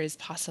prepare is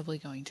possibly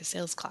going to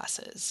sales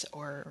classes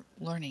or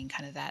learning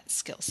kind of that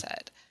skill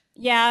set.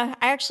 Yeah,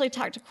 I actually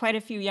talked to quite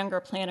a few younger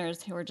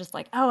planners who are just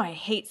like, oh, I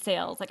hate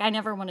sales. Like, I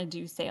never want to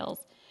do sales.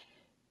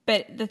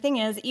 But the thing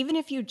is, even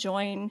if you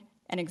join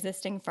an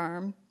existing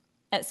firm,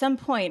 at some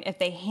point, if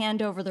they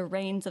hand over the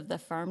reins of the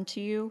firm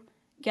to you,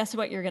 guess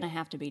what you're going to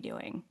have to be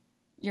doing?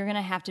 You're going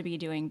to have to be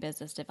doing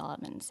business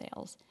development and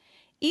sales.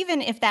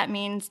 Even if that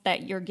means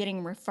that you're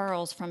getting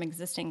referrals from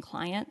existing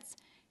clients,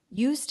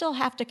 you still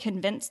have to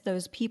convince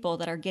those people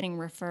that are getting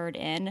referred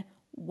in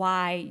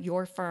why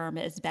your firm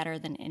is better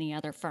than any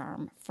other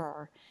firm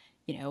for,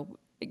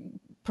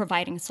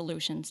 providing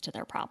solutions to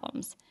their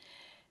problems.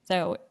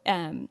 So,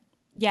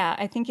 yeah,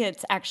 I think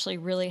it's actually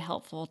really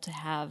helpful to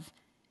have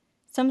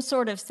some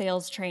sort of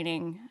sales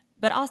training,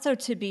 but also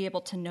to be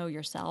able to know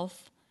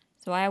yourself.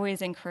 So I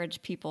always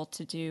encourage people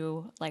to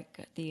do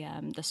like the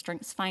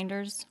Strengths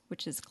Finders,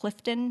 which is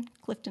Clifton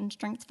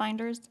Strengths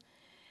Finders,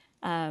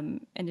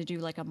 and to do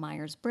like a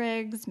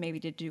Myers-Briggs, maybe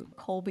to do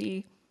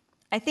Kolbe.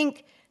 I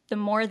think the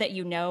more that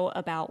you know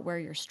about where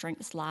your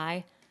strengths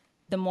lie,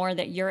 the more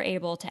that you're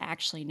able to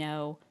actually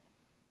know,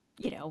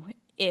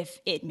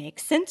 if it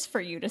makes sense for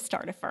you to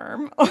start a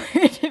firm or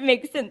if it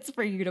makes sense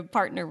for you to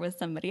partner with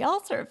somebody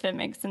else or if it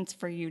makes sense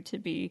for you to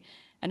be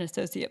an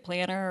associate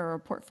planner or a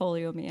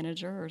portfolio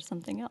manager or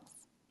something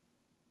else.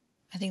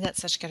 I think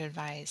that's such good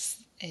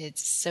advice.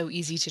 It's so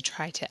easy to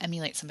try to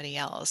emulate somebody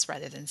else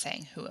rather than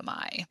saying, who am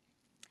I?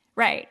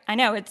 Right. I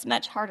know it's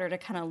much harder to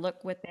kind of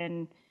look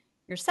within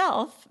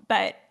yourself,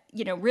 but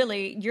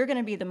really you're going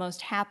to be the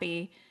most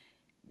happy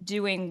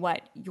doing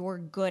what you're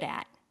good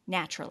at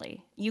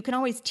naturally. You can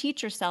always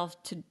teach yourself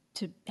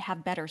to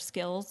have better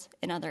skills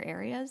in other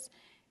areas,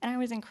 and I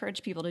always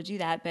encourage people to do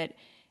that, but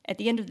at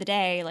the end of the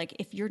day, like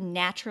if you're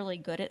naturally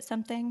good at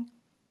something,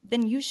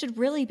 then you should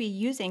really be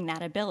using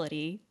that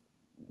ability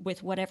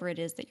with whatever it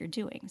is that you're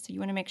doing. So you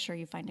want to make sure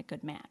you find a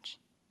good match.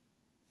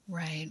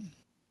 Right.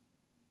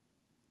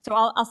 So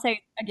I'll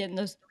say again,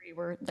 those three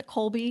were the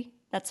Kolbe.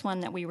 That's one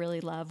that we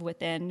really love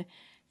within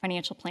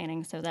financial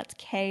planning. So that's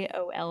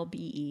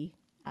KOLBE,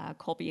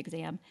 Kolbe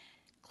exam.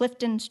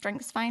 Clifton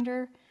Strengths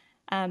Finder.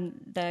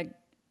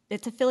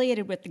 It's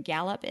affiliated with the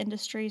Gallup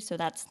industry, so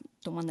that's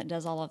the one that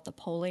does all of the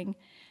polling.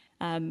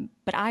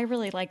 But I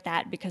really like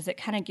that because it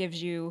kind of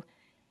gives you,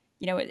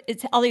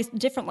 it's all these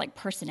different like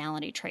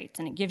personality traits,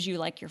 and it gives you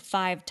like your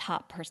 5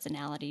 top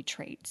personality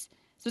traits.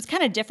 So it's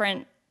kind of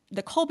different.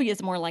 The Kolbe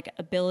is more like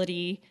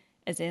ability,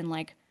 as in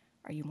like,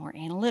 are you more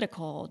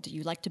analytical? Do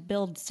you like to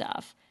build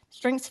stuff?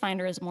 Strengths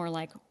Finder is more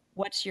like,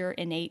 what's your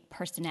innate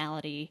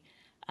personality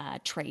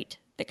trait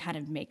that kind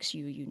of makes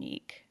you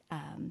unique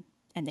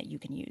and that you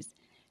can use.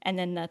 And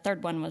then the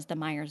third one was the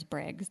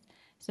Myers-Briggs.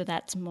 So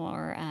that's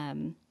more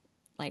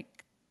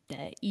like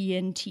the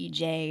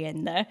ENTJ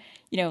and the,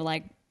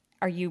 like,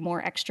 are you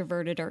more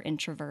extroverted or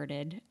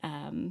introverted?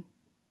 And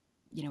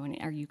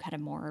are you kind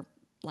of more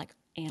like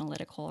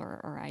analytical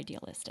or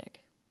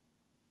idealistic?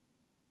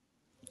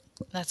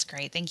 That's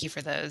great. Thank you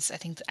for those. I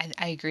think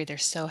I agree. They're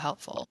so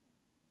helpful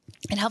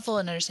and helpful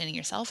in understanding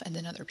yourself and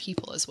then other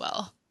people as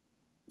well.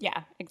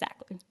 Yeah,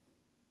 exactly.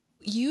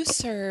 You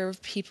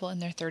serve people in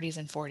their 30s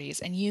and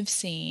 40s, and you've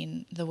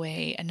seen the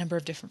way a number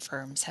of different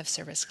firms have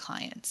serviced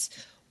clients.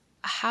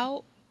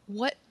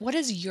 What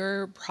does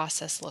your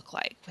process look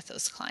like with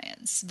those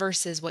clients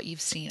versus what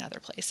you've seen other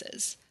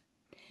places?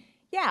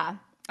 Yeah.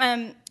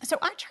 So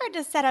I tried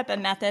to set up a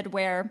method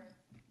where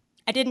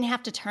I didn't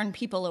have to turn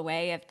people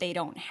away if they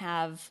don't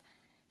have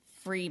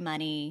free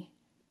money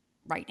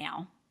right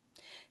now.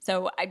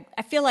 So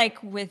I feel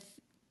like with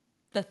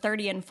the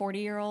 30 and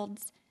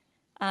 40-year-olds,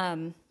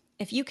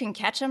 if you can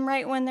catch them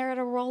right when they're at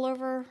a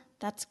rollover,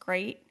 that's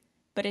great.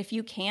 But if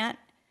you can't,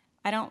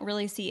 I don't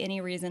really see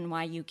any reason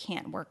why you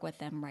can't work with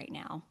them right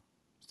now.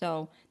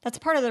 So that's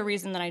part of the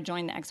reason that I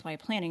joined the XY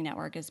Planning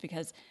Network, is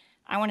because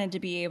I wanted to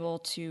be able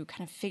to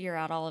kind of figure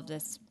out all of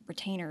this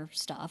retainer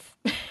stuff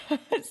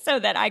so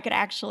that I could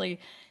actually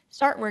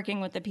start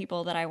working with the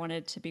people that I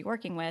wanted to be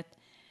working with,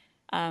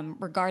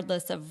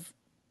 regardless of,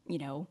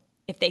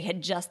 if they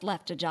had just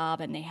left a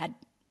job and they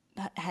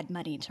had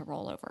money to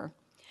roll over.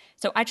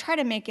 So I try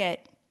to make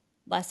it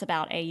less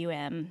about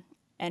AUM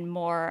and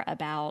more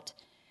about,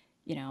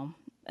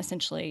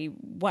 essentially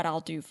what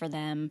I'll do for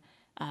them.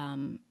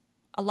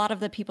 A lot of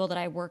the people that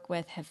I work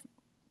with have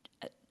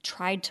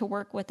tried to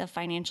work with a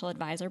financial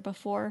advisor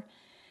before,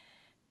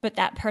 but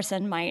that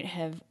person might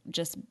have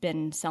just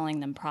been selling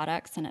them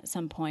products, and at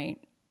some point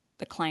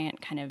the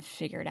client kind of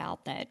figured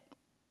out that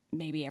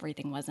maybe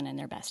everything wasn't in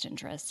their best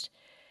interest.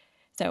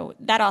 So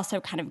that also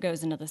kind of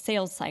goes into the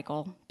sales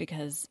cycle,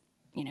 because,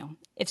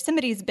 if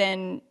somebody's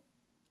been,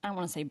 I don't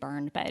want to say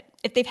burned, but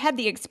if they've had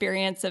the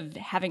experience of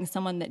having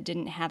someone that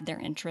didn't have their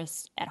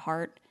interests at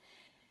heart,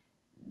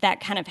 that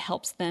kind of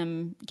helps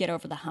them get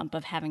over the hump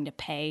of having to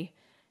pay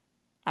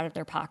out of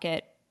their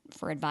pocket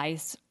for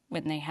advice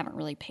when they haven't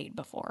really paid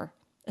before,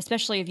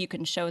 especially if you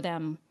can show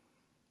them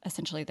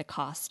essentially the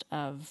cost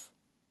of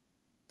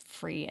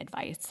free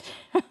advice.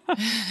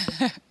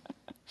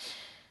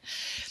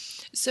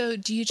 So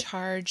do you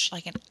charge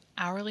like an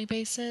hourly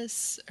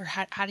basis, or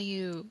how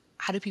do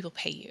people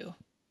pay you?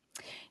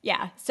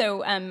 Yeah.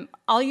 So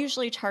I'll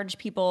usually charge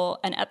people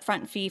an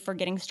upfront fee for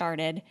getting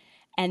started,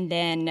 and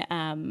then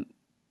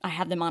I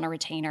have them on a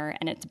retainer,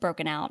 and it's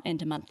broken out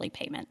into monthly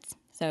payments.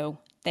 So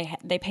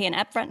they pay an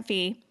upfront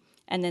fee,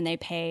 and then they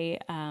pay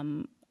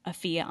a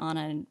fee on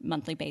a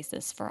monthly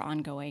basis for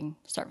ongoing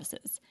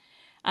services.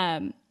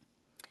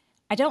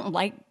 I don't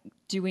like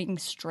doing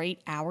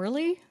straight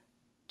hourly,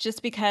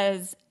 just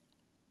because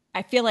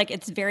I feel like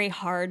it's very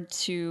hard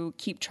to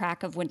keep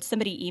track of when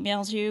somebody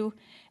emails you,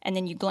 and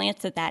then you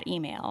glance at that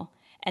email,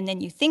 and then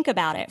you think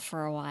about it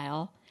for a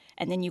while,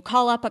 and then you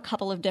call up a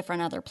couple of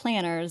different other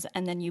planners,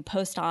 and then you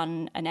post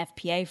on an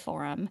FPA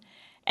forum,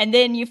 and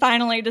then you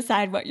finally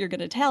decide what you're going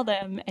to tell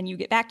them, and you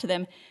get back to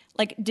them.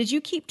 Like, did you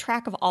keep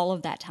track of all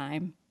of that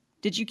time?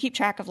 Did you keep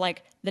track of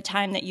like the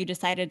time that you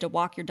decided to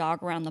walk your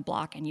dog around the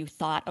block and you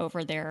thought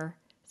over their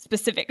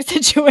specific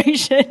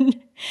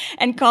situation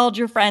and called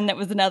your friend that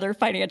was another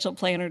financial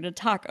planner to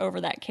talk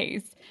over that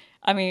case?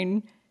 I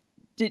mean,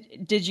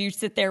 did you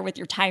sit there with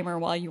your timer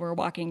while you were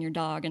walking your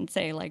dog and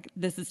say, like,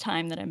 this is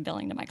time that I'm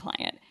billing to my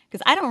client?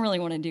 Because I don't really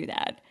want to do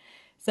that.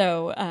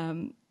 So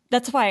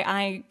that's why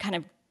I kind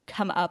of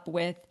come up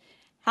with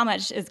how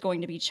much is going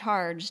to be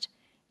charged.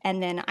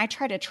 And then I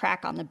try to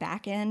track on the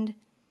back end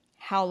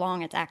how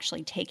long it's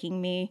actually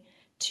taking me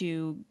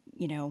to,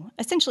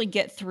 essentially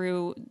get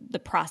through the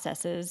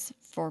processes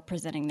for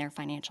presenting their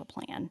financial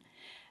plan.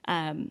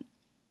 And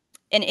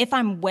if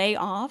I'm way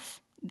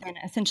off, then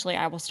essentially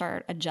I will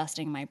start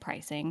adjusting my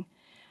pricing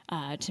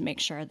to make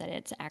sure that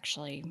it's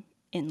actually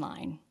in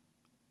line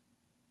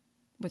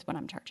with what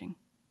I'm charging.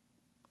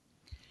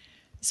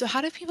 So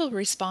how do people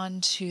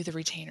respond to the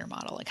retainer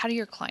model? Like, how do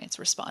your clients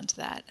respond to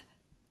that?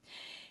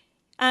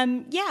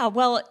 Yeah,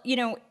 well,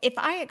 if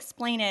I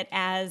explain it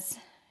as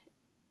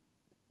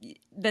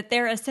that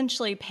they're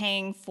essentially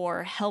paying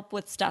for help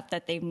with stuff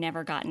that they've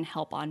never gotten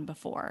help on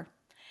before,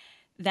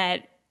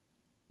 that,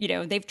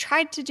 they've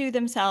tried to do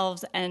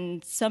themselves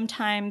and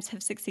sometimes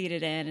have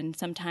succeeded in, and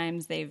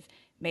sometimes they've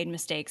made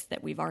mistakes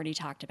that we've already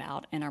talked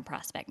about in our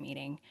prospect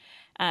meeting.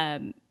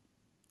 And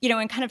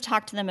kind of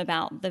talk to them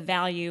about the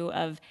value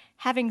of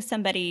having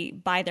somebody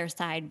by their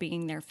side,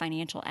 being their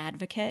financial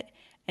advocate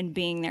and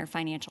being their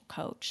financial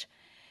coach.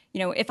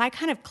 If I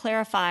kind of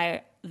clarify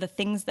the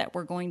things that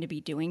we're going to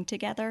be doing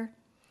together,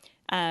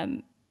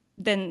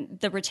 then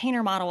the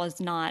retainer model is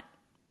not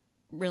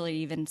really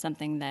even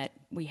something that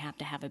we have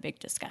to have a big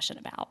discussion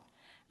about.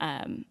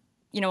 A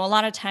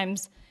lot of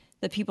times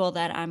the people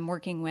that I'm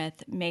working with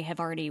may have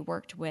already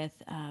worked with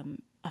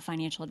a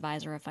financial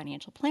advisor, a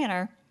financial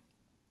planner.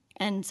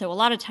 And so a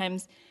lot of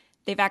times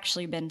they've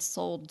actually been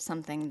sold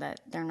something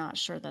that they're not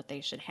sure that they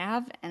should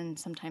have. And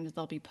sometimes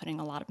they'll be putting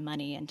a lot of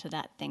money into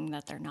that thing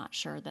that they're not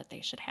sure that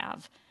they should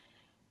have.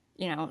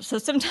 So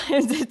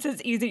sometimes it's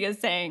as easy as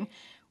saying,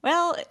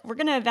 well, we're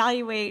going to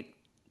evaluate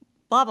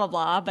blah, blah,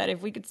 blah, but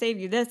if we could save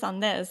you this on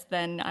this,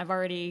 then I've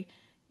already,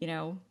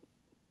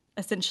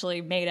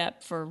 essentially made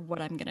up for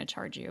what I'm going to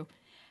charge you.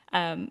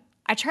 I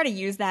try to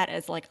use that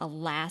as like a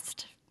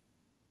last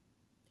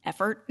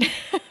effort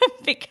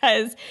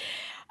because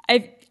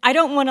I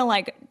don't want to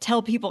like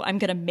tell people I'm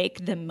going to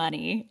make them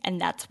money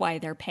and that's why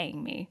they're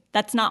paying me.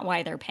 That's not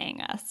why they're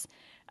paying us.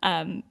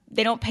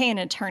 They don't pay an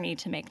attorney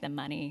to make them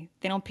money.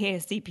 They don't pay a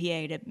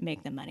CPA to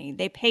make them money.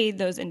 They pay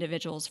those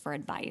individuals for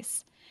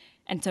advice.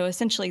 And so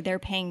essentially they're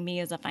paying me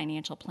as a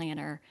financial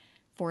planner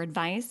for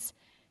advice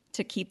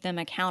to keep them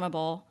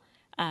accountable,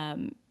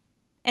 and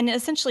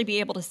essentially be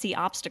able to see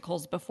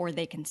obstacles before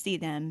they can see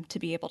them to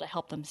be able to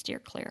help them steer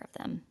clear of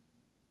them.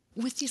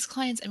 With these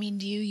clients,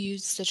 do you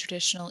use the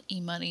traditional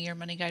eMoney or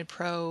MoneyGuide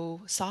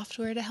Pro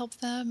software to help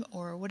them,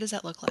 or what does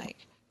that look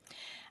like?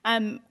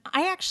 I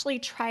actually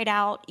tried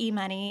out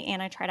eMoney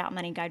and I tried out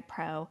Money Guide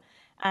Pro.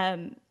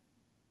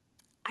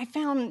 I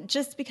found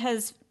just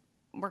because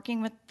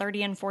working with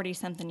 30 and 40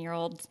 something year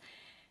olds,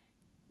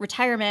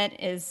 retirement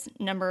is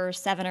number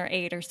 7 or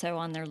 8 or so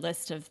on their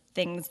list of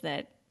things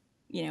that,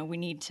 we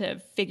need to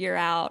figure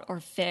out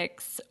or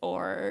fix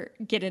or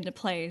get into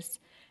place.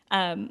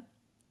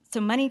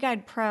 So Money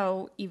Guide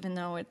Pro, even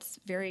though it's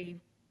very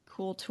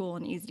cool tool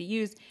and easy to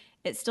use,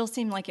 it still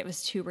seemed like it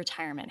was too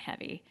retirement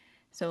heavy.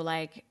 So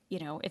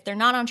if they're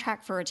not on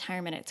track for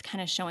retirement, it's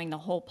kind of showing the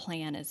whole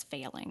plan is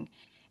failing.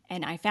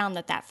 And I found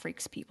that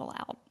freaks people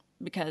out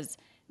because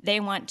they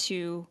want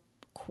to,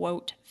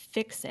 quote,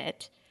 fix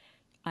it,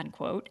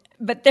 unquote.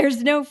 But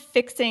there's no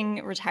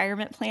fixing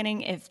retirement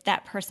planning if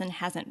that person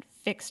hasn't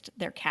fixed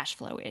their cash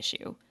flow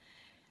issue.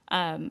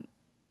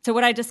 So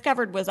what I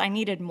discovered was I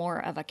needed more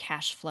of a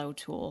cash flow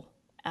tool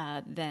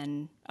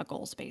than a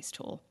goals-based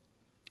tool.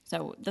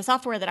 So the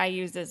software that I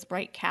use is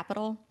Right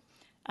Capital,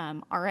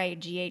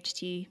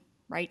 RIGHT,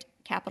 Right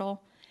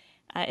Capital.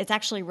 It's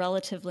actually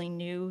relatively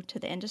new to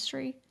the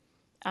industry.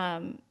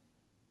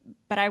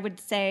 But I would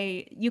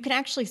say you can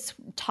actually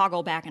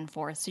toggle back and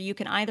forth. So you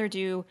can either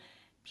do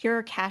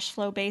pure cash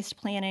flow based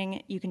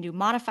planning, you can do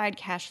modified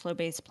cash flow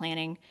based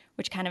planning,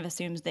 which kind of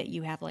assumes that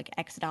you have like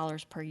X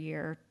dollars per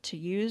year to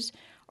use,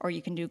 or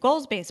you can do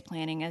goals based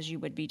planning as you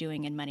would be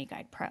doing in Money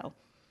Guide Pro.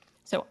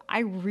 So I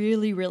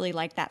really, really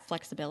like that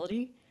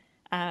flexibility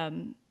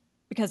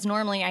because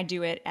normally I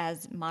do it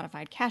as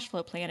modified cash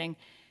flow planning,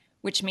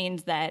 which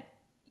means that,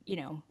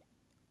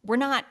 we're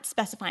not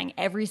specifying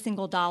every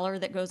single dollar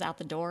that goes out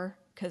the door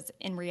because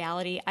in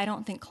reality, I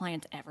don't think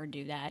clients ever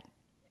do that,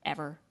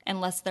 ever,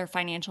 unless they're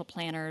financial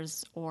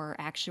planners or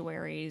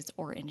actuaries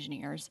or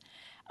engineers.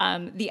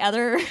 The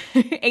other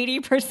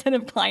 80%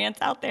 of clients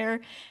out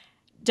there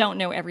don't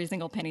know every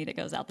single penny that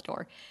goes out the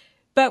door.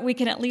 But we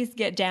can at least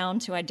get down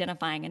to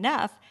identifying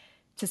enough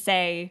to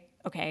say,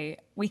 okay,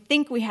 we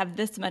think we have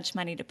this much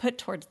money to put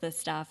towards this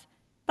stuff,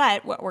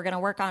 but what we're going to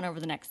work on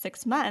over the next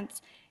 6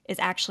 months is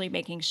actually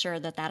making sure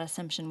that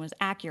assumption was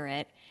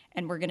accurate.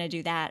 And we're going to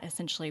do that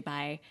essentially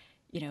by,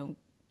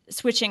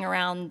 switching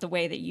around the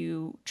way that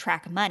you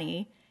track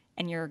money,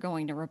 and you're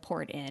going to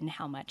report in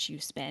how much you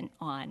spent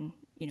on,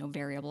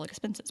 variable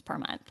expenses per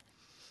month.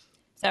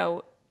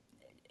 So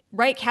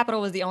Right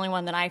Capital was the only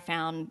one that I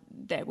found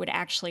that would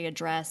actually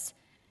address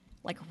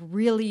like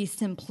really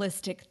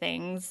simplistic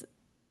things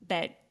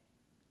that,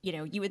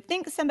 you would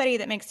think somebody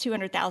that makes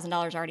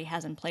 $200,000 already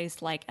has in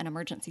place, like an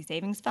emergency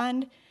savings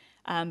fund.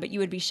 But you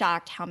would be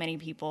shocked how many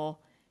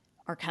people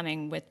are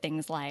coming with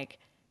things like,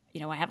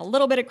 I have a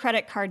little bit of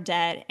credit card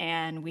debt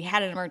and we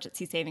had an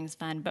emergency savings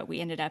fund, but we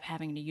ended up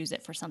having to use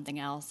it for something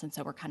else. And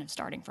so we're kind of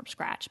starting from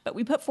scratch. But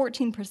we put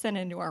 14%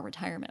 into our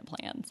retirement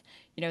plans,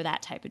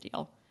 that type of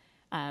deal.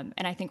 And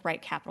I think Right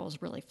Capital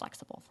is really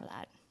flexible for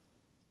that.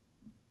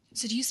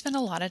 So do you spend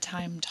a lot of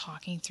time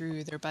talking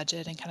through their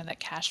budget and kind of that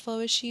cash flow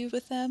issue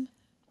with them?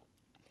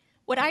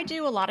 What I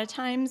do a lot of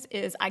times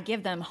is I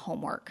give them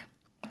homework.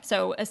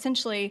 So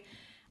essentially,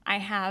 I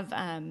have,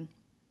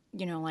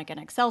 like an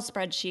Excel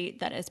spreadsheet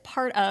that is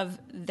part of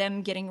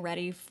them getting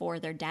ready for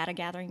their data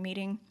gathering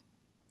meeting.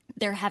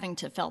 They're having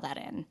to fill that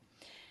in.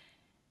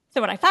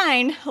 So what I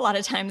find a lot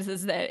of times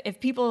is that if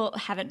people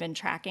haven't been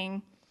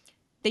tracking,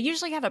 they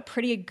usually have a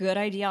pretty good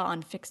idea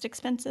on fixed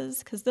expenses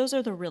because those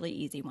are the really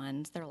easy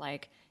ones. They're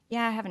like,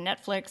 yeah, I have a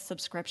Netflix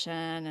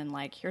subscription and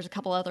like, here's a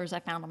couple others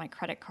I found on my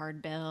credit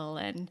card bill.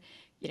 And,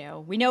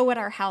 we know what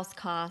our house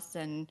costs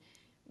and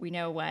we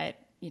know what,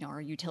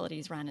 our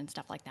utilities run and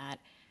stuff like that.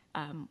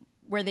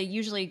 Where they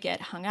usually get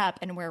hung up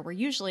and where we're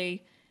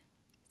usually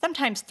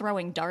sometimes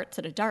throwing darts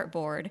at a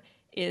dartboard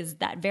is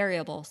that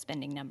variable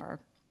spending number.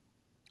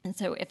 And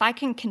so if I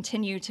can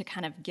continue to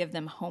kind of give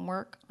them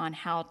homework on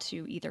how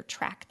to either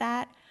track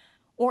that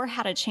or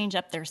how to change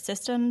up their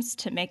systems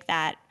to make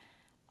that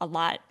a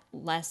lot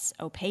less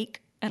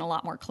opaque and a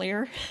lot more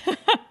clear,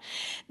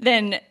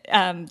 then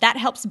that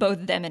helps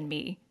both them and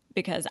me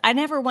because I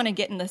never want to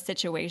get in the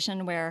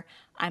situation where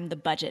I'm the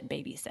budget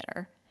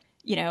babysitter.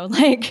 I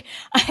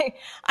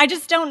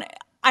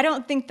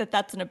don't think that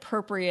that's an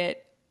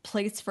appropriate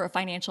place for a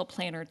financial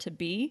planner to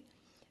be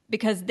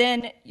because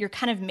then you're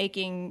kind of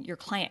making your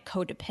client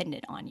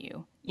codependent on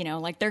you.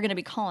 They're going to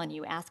be calling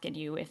you, asking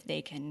you if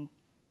they can,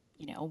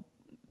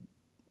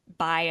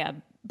 buy a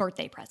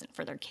birthday present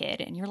for their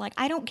kid. And you're like,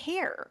 I don't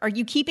care. Are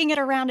you keeping it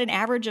around an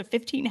average of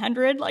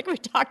 1,500 like we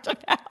talked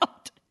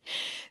about?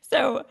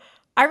 So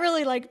I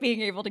really like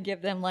being able to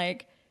give them a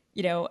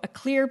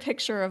clear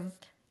picture of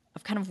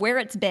kind of where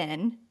it's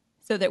been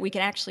so that we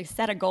can actually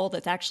set a goal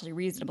that's actually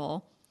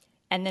reasonable.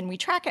 And then we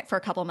track it for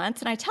a couple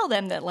months. And I tell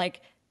them that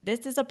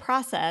this is a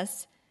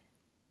process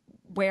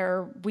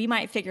where we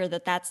might figure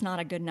that that's not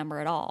a good number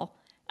at all.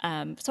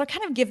 So I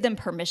kind of give them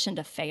permission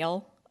to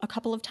fail a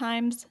couple of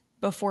times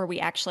before we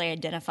actually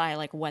identify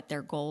what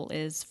their goal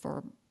is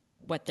for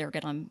what they're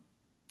going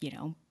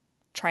to,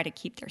 try to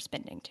keep their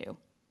spending to.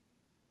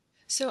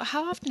 So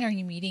how often are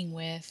you meeting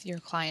with your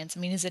clients? I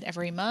mean, is it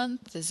every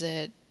month?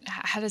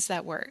 How does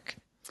that work?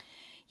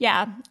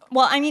 Yeah.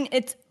 Well, I mean,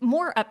 it's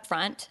more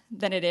upfront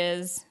than it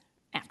is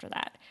after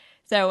that.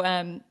 So,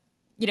 and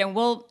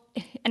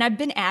I've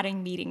been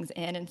adding meetings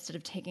in instead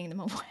of taking them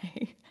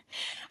away.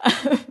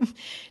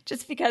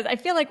 Just because I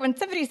feel like when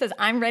somebody says,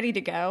 I'm ready to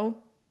go,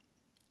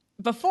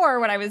 before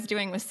what I was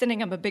doing was sending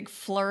them a big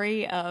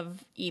flurry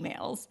of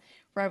emails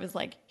where I was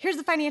like, here's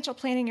the financial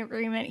planning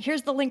agreement,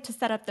 here's the link to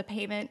set up the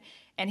payment,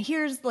 and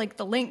here's like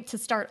the link to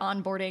start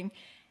onboarding.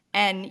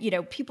 And,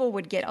 people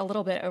would get a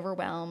little bit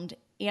overwhelmed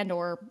and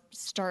or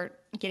start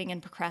getting in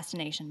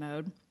procrastination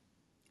mode,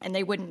 and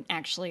they wouldn't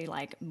actually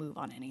like move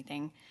on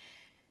anything.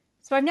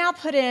 So I've now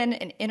put in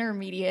an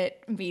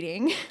intermediate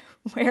meeting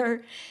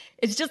where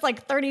it's just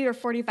like 30 or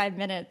 45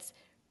 minutes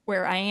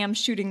where I am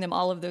shooting them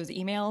all of those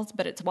emails,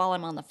 but it's while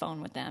I'm on the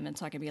phone with them. And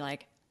so I can be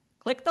like,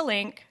 click the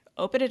link,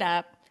 open it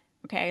up.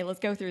 Okay,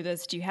 let's go through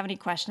this. Do you have any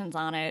questions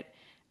on it?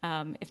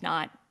 If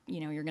not,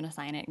 you're going to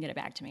sign it and get it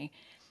back to me.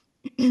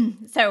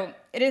 So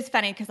it is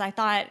funny because I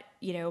thought,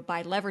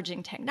 by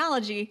leveraging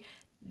technology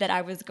that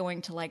I was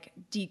going to like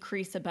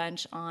decrease a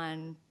bunch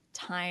on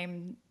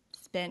time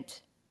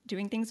spent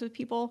doing things with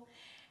people.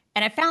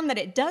 And I found that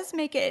it does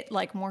make it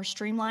like more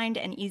streamlined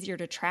and easier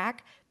to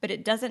track, but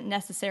it doesn't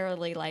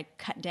necessarily like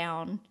cut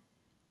down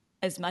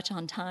as much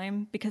on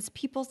time because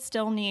people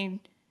still need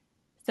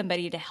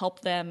somebody to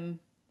help them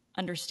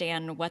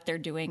understand what they're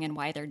doing and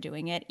why they're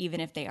doing it, even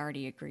if they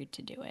already agreed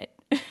to do it.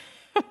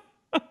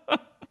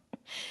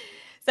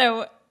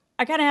 So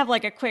I kind of have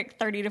like a quick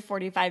 30 to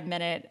 45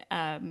 minute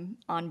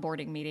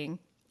onboarding meeting,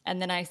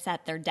 and then I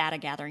set their data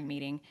gathering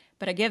meeting,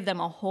 but I give them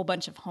a whole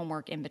bunch of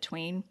homework in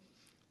between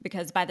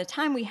because by the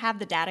time we have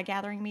the data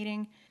gathering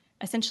meeting,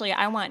 essentially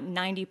I want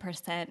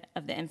 90%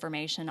 of the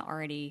information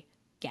already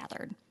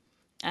gathered.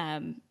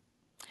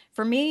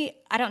 For me,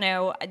 I don't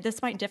know,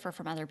 this might differ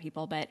from other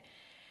people, but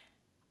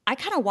I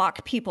kind of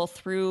walk people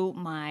through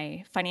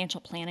my financial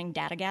planning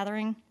data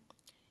gathering.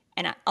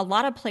 And a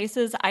lot of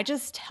places, I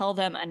just tell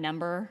them a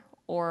number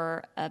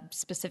or a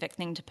specific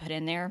thing to put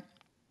in there.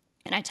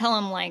 And I tell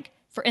them, like,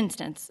 for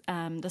instance,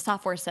 the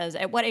software says,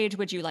 at what age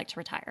would you like to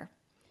retire?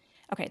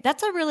 Okay,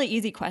 that's a really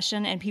easy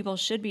question, and people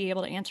should be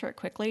able to answer it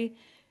quickly.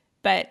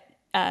 But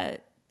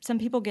some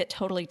people get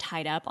totally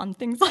tied up on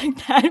things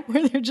like that,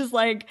 where they're just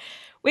like,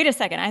 wait a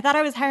second, I thought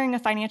I was hiring a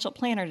financial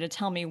planner to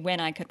tell me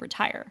when I could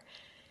retire.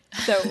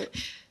 So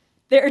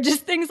there are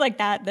just things like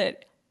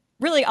that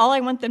really all I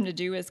want them to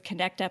do is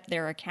connect up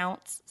their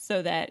accounts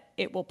so that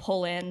it will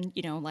pull in,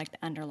 like the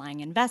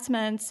underlying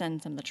investments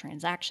and some of the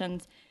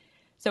transactions.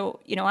 So,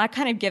 I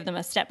kind of give them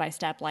a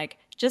step-by-step, like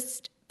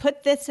just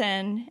put this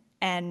in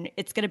and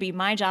it's going to be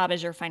my job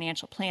as your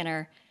financial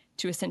planner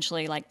to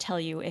essentially like tell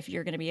you if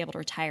you're going to be able to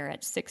retire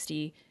at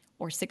 60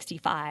 or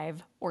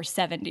 65 or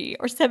 70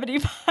 or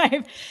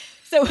 75.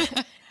 So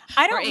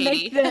I don't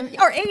make them,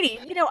 or 80,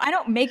 I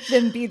don't make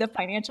them be the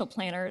financial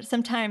planner.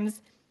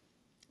 Sometimes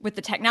with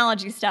the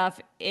technology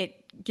stuff,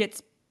 it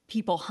gets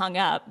people hung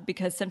up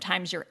because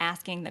sometimes you're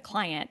asking the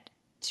client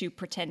to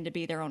pretend to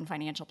be their own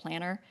financial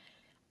planner.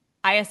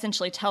 I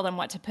essentially tell them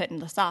what to put in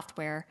the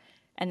software,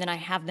 and then I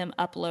have them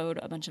upload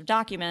a bunch of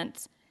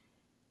documents.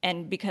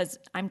 And because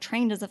I'm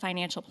trained as a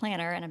financial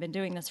planner and I've been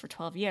doing this for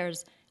 12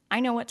 years,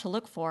 I know what to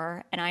look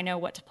for and I know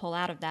what to pull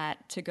out of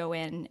that to go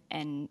in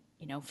and,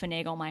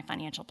 finagle my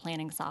financial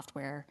planning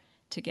software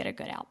to get a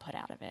good output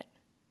out of it.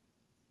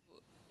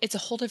 It's a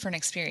whole different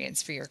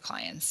experience for your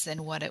clients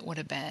than what it would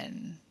have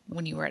been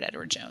when you were at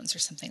Edward Jones or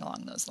something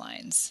along those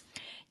lines.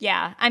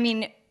 Yeah. I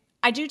mean,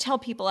 I do tell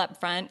people up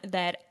front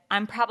that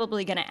I'm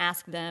probably going to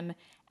ask them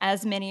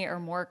as many or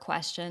more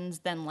questions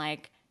than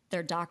like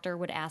their doctor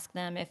would ask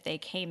them if they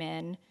came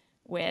in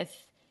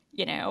with,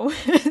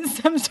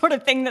 some sort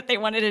of thing that they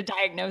wanted a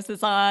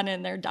diagnosis on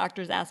and their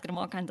doctor's asking them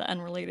all kinds of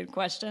unrelated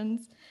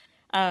questions.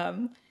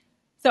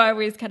 So I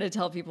always kind of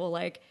tell people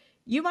like,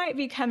 you might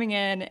be coming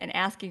in and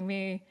asking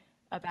me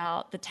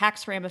about the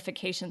tax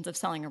ramifications of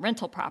selling a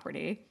rental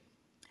property,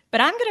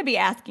 but I'm going to be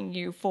asking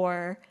you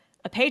for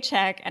a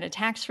paycheck and a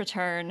tax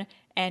return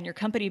and your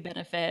company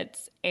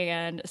benefits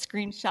and a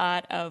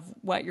screenshot of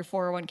what your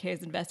 401k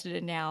is invested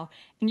in now.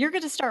 And you're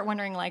going to start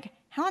wondering like,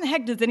 how in the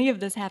heck does any of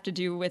this have to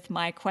do with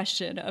my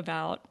question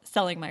about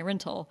selling my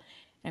rental?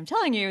 And I'm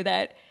telling you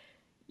that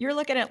you're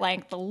looking at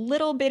like the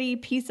little bitty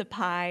piece of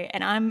pie,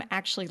 and I'm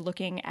actually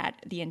looking at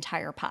the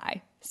entire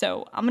pie.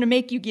 So I'm going to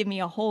make you give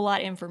me a whole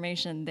lot of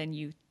information than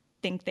you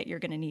think that you're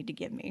going to need to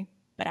give me.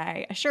 But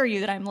I assure you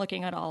that I'm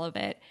looking at all of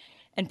it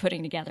and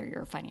putting together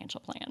your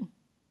financial plan.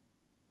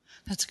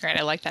 That's great.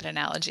 I like that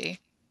analogy.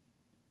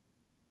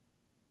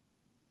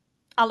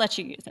 I'll let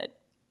you use it.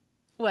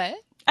 What?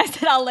 I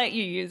said I'll let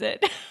you use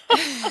it.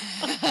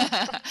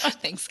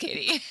 Thanks,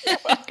 Katie. You're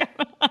welcome.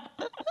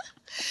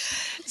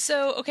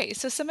 So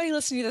somebody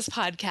listening to this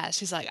podcast,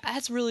 she's like,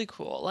 that's really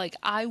cool. Like,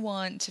 I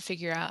want to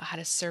figure out how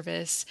to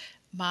service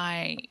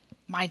my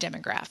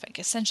demographic,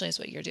 essentially is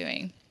what you're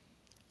doing.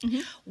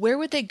 Mm-hmm. Where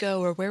would they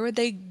go, or where would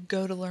they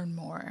go to learn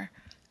more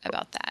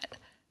about that?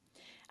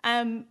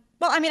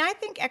 Well, I mean, I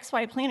think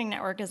XY Planning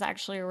Network is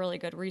actually a really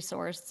good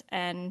resource.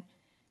 And,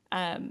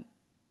 there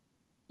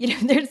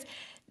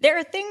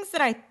are things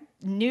that I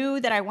knew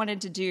that I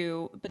wanted to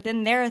do, but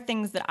then there are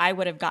things that I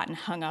would have gotten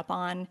hung up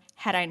on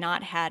had I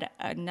not had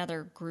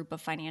another group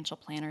of financial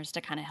planners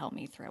to kind of help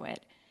me through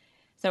it.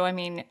 So, I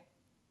mean,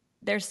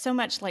 there's so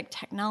much like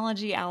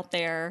technology out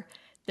there.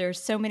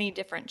 There's so many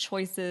different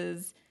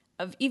choices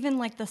of even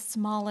like the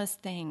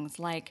smallest things,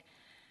 like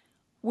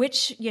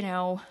which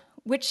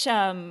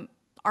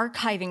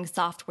archiving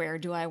software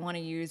do I want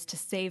to use to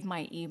save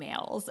my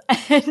emails,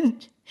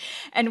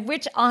 and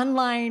which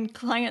online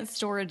client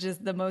storage is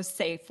the most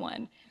safe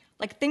one.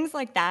 Like things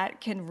like that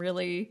can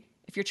really,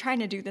 if you're trying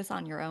to do this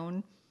on your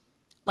own,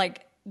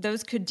 like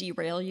those could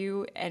derail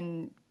you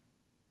and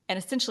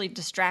essentially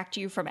distract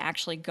you from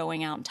actually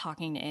going out and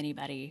talking to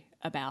anybody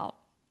about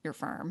your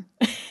firm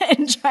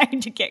and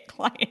trying to get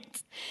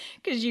clients,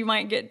 because you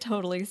might get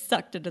totally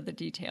sucked into the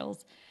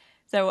details.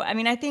 So, I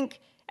mean, I think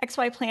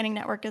XY Planning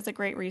Network is a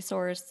great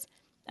resource.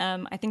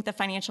 I think the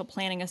Financial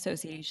Planning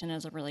Association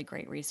is a really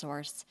great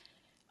resource.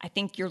 I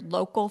think your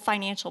local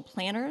financial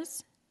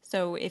planners.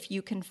 So if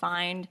you can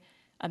find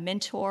a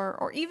mentor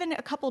or even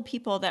a couple of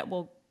people that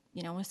will,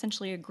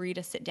 essentially agree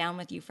to sit down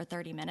with you for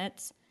 30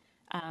 minutes.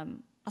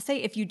 I'll say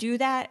if you do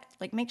that,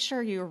 like make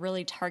sure you're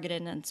really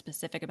targeted and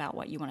specific about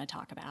what you want to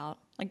talk about.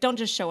 Like don't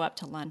just show up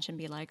to lunch and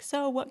be like,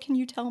 so what can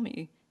you tell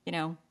me?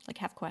 Like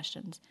have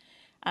questions.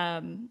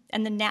 And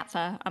then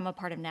NAPFA, I'm a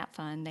part of NAPFA,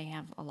 and they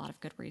have a lot of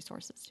good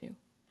resources too.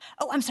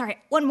 Oh, I'm sorry,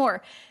 one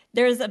more.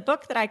 There's a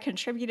book that I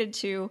contributed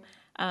to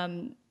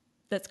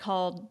that's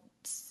called,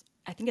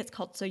 I think it's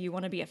called So You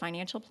Want to Be a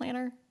Financial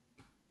Planner?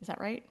 Is that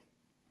right?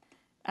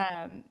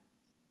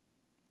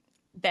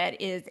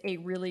 That is a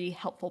really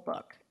helpful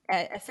book.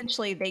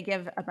 Essentially, they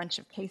give a bunch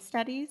of case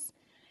studies,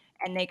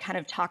 and they kind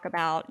of talk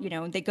about,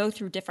 they go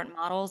through different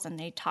models and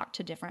they talk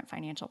to different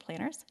financial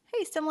planners.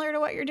 Hey, similar to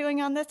what you're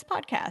doing on this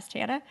podcast,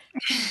 Hannah.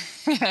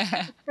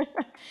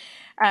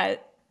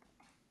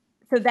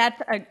 So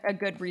that's a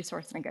good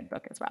resource and a good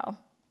book as well.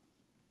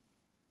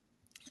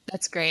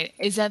 That's great.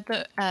 Is that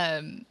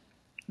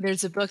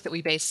there's a book that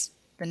we based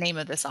the name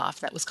of this off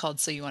that was called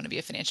So You Want to Be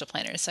a Financial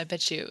Planner. So I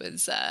bet you it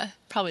was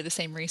probably the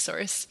same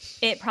resource.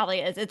 It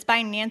probably is. It's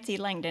by Nancy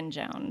Langdon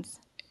Jones,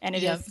 and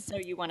it Yep. is So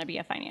You Want to Be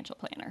a Financial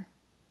Planner.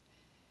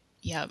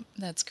 Yep,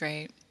 that's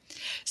great.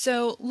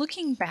 So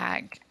looking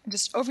back,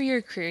 just over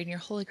your career and your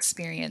whole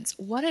experience,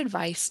 what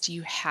advice do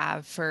you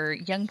have for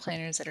young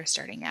planners that are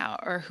starting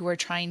out or who are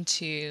trying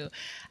to,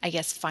 I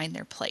guess, find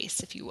their place,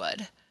 if you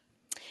would?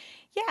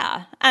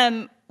 Yeah.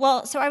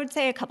 Well, so I would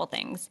say a couple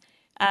things.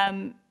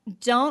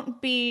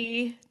 Don't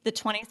be the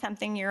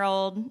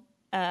 20-something-year-old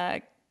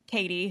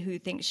Katie who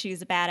thinks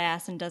she's a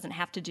badass and doesn't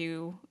have to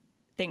do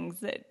things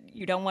that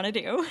you don't want to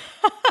do.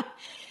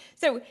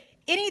 So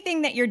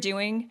anything that you're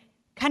doing,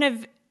 kind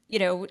of,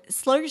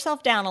 slow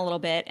yourself down a little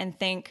bit and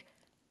think,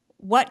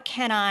 what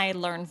can I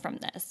learn from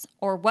this?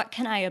 Or what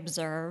can I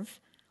observe?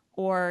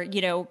 Or,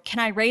 can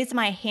I raise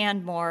my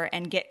hand more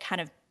and get kind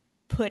of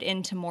put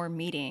into more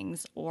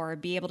meetings or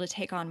be able to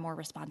take on more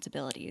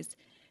responsibilities?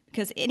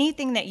 Because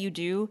anything that you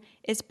do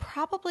is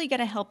probably going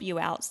to help you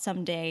out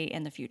someday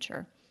in the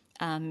future,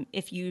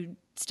 if you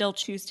still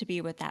choose to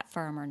be with that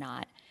firm or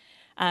not.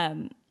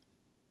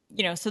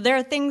 So there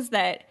are things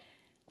that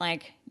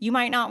like you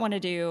might not want to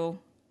do,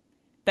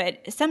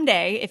 but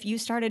someday if you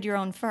started your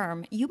own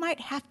firm, you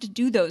might have to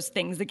do those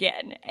things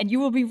again, and you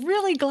will be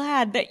really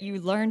glad that you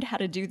learned how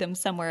to do them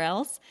somewhere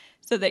else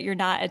so that you're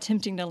not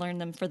attempting to learn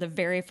them for the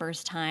very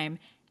first time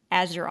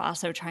as you're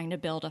also trying to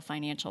build a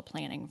financial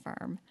planning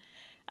firm.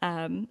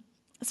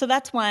 So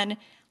that's one.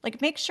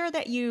 Like make sure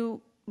that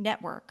you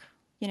network,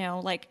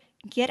 like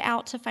get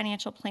out to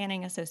Financial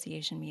Planning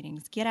Association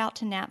meetings, get out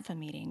to NAPFA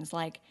meetings.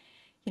 Like,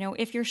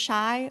 if you're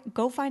shy,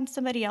 go find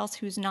somebody else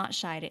who's not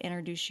shy to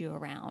introduce you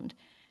around.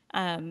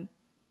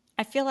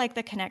 I feel like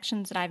the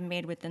connections that I've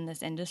made within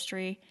this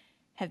industry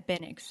have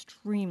been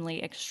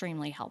extremely,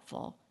 extremely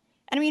helpful.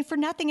 And I mean, for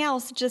nothing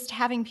else, just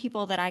having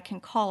people that I can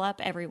call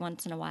up every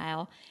once in a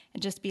while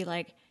and just be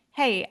like,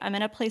 hey, I'm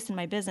in a place in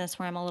my business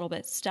where I'm a little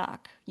bit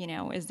stuck.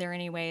 Is there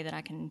any way that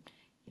I can,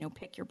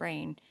 pick your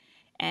brain?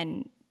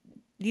 And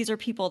these are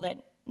people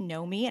that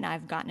know me, and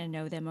I've gotten to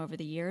know them over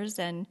the years.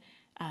 And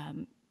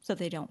so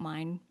they don't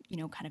mind,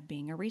 kind of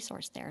being a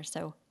resource there.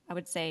 So I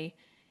would say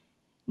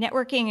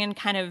networking and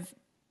kind of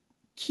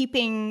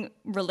keeping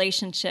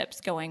relationships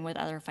going with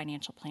other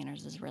financial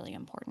planners is really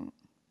important.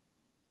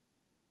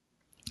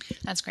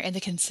 That's great. And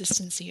the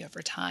consistency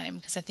over time,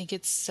 because I think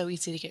it's so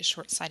easy to get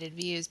short-sighted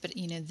views. But,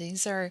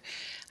 I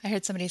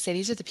heard somebody say,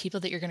 these are the people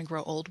that you're going to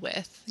grow old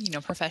with,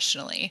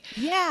 professionally.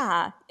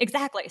 Yeah,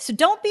 exactly. So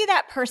don't be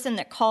that person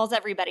that calls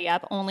everybody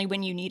up only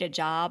when you need a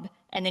job,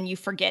 and then you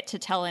forget to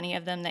tell any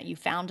of them that you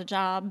found a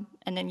job,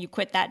 and then you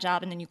quit that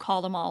job, and then you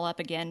call them all up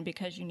again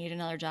because you need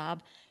another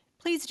job.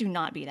 Please do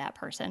not be that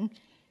person.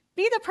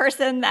 Be the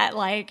person that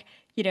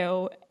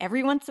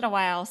every once in a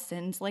while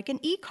sends like an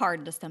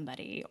e-card to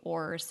somebody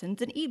or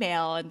sends an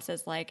email and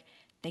says like,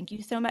 thank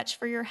you so much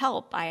for your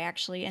help. I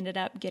actually ended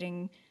up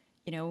getting,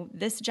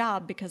 this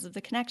job because of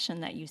the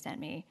connection that you sent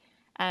me.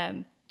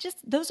 Just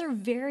those are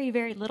very,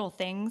 very little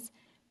things,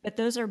 but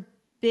those are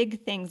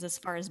big things as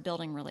far as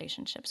building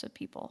relationships with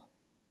people.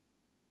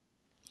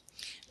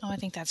 Oh, I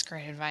think that's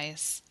great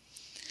advice.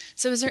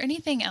 So is there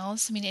anything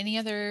else? I mean, any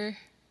other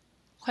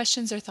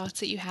questions or thoughts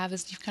that you have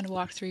as you've kind of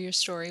walked through your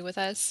story with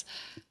us?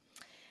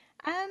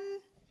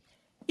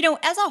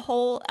 As a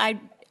whole, I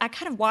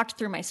kind of walked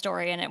through my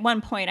story, and at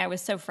one point I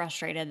was so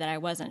frustrated that I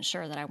wasn't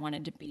sure that I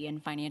wanted to be in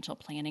financial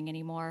planning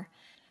anymore.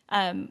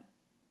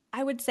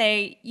 I would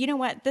say, you know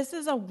what, this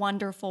is a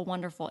wonderful,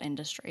 wonderful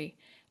industry,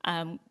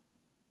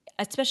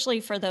 especially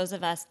for those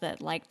of us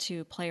that like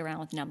to play around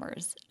with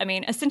numbers. I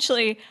mean,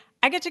 essentially,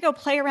 I get to go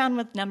play around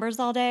with numbers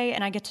all day,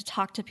 and I get to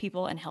talk to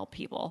people and help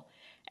people.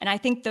 And I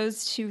think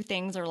those two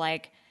things are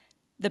like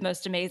the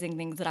most amazing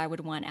things that I would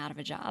want out of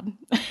a job.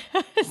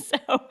 So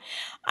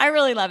I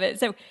really love it.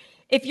 So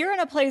if you're in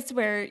a place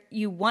where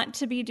you want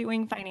to be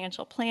doing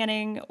financial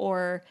planning,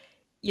 or,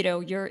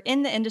 you're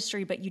in the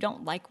industry, but you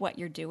don't like what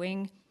you're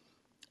doing,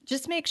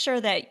 just make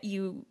sure that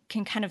you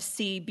can kind of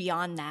see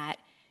beyond that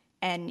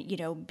and,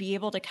 be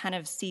able to kind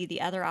of see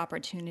the other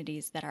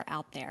opportunities that are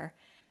out there.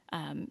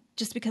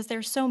 Just because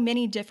there's so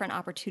many different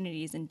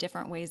opportunities and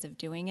different ways of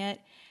doing it,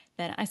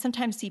 that I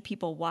sometimes see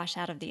people wash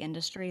out of the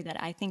industry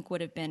that I think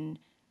would have been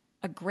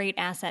a great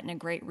asset and a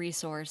great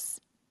resource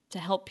to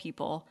help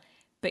people.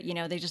 But,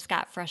 they just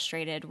got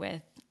frustrated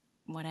with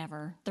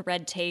whatever, the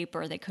red tape,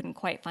 or they couldn't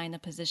quite find the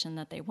position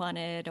that they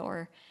wanted,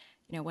 or,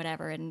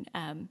 whatever. And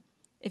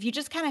if you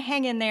just kind of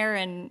hang in there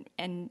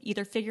and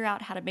either figure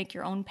out how to make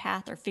your own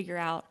path, or figure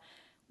out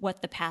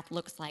what the path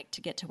looks like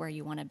to get to where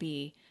you want to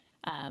be,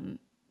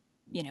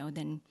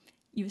 then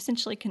you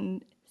essentially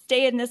can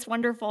stay in this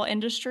wonderful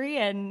industry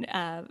and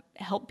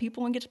help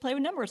people and get to play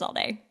with numbers all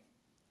day.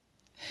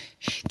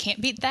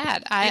 Can't beat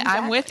that. Exactly.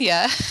 I'm with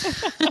you.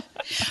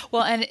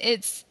 Well, and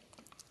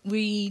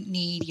we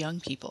need young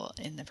people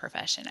in the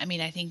profession. I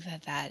mean, I think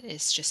that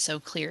is just so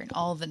clear in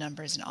all the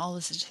numbers and all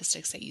the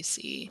statistics that you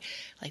see.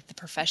 Like, the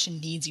profession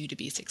needs you to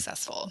be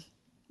successful.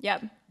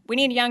 Yep. We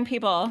need young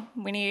people.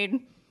 We need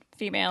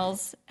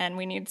females, and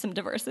we need some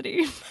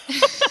diversity.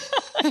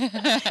 So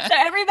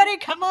everybody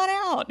come on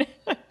out.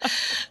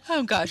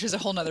 Oh gosh, there's a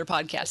whole nother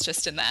podcast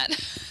just in that.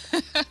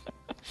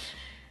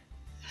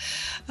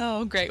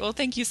 Oh, great. Well,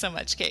 thank you so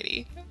much,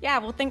 Katie. Yeah,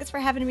 well, thanks for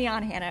having me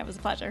on, Hannah. It was a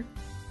pleasure.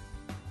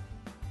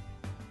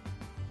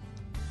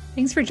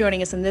 Thanks for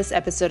joining us in this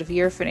episode of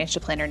Your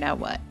Financial Planner Now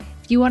What?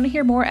 If you want to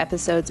hear more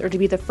episodes or to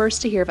be the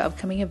first to hear of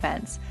upcoming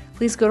events,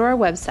 please go to our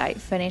website,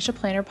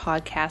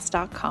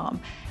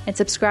 financialplannerpodcast.com, and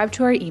subscribe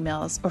to our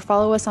emails or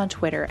follow us on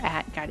Twitter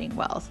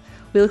 @GuidingWealth.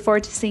 We look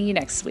forward to seeing you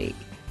next week.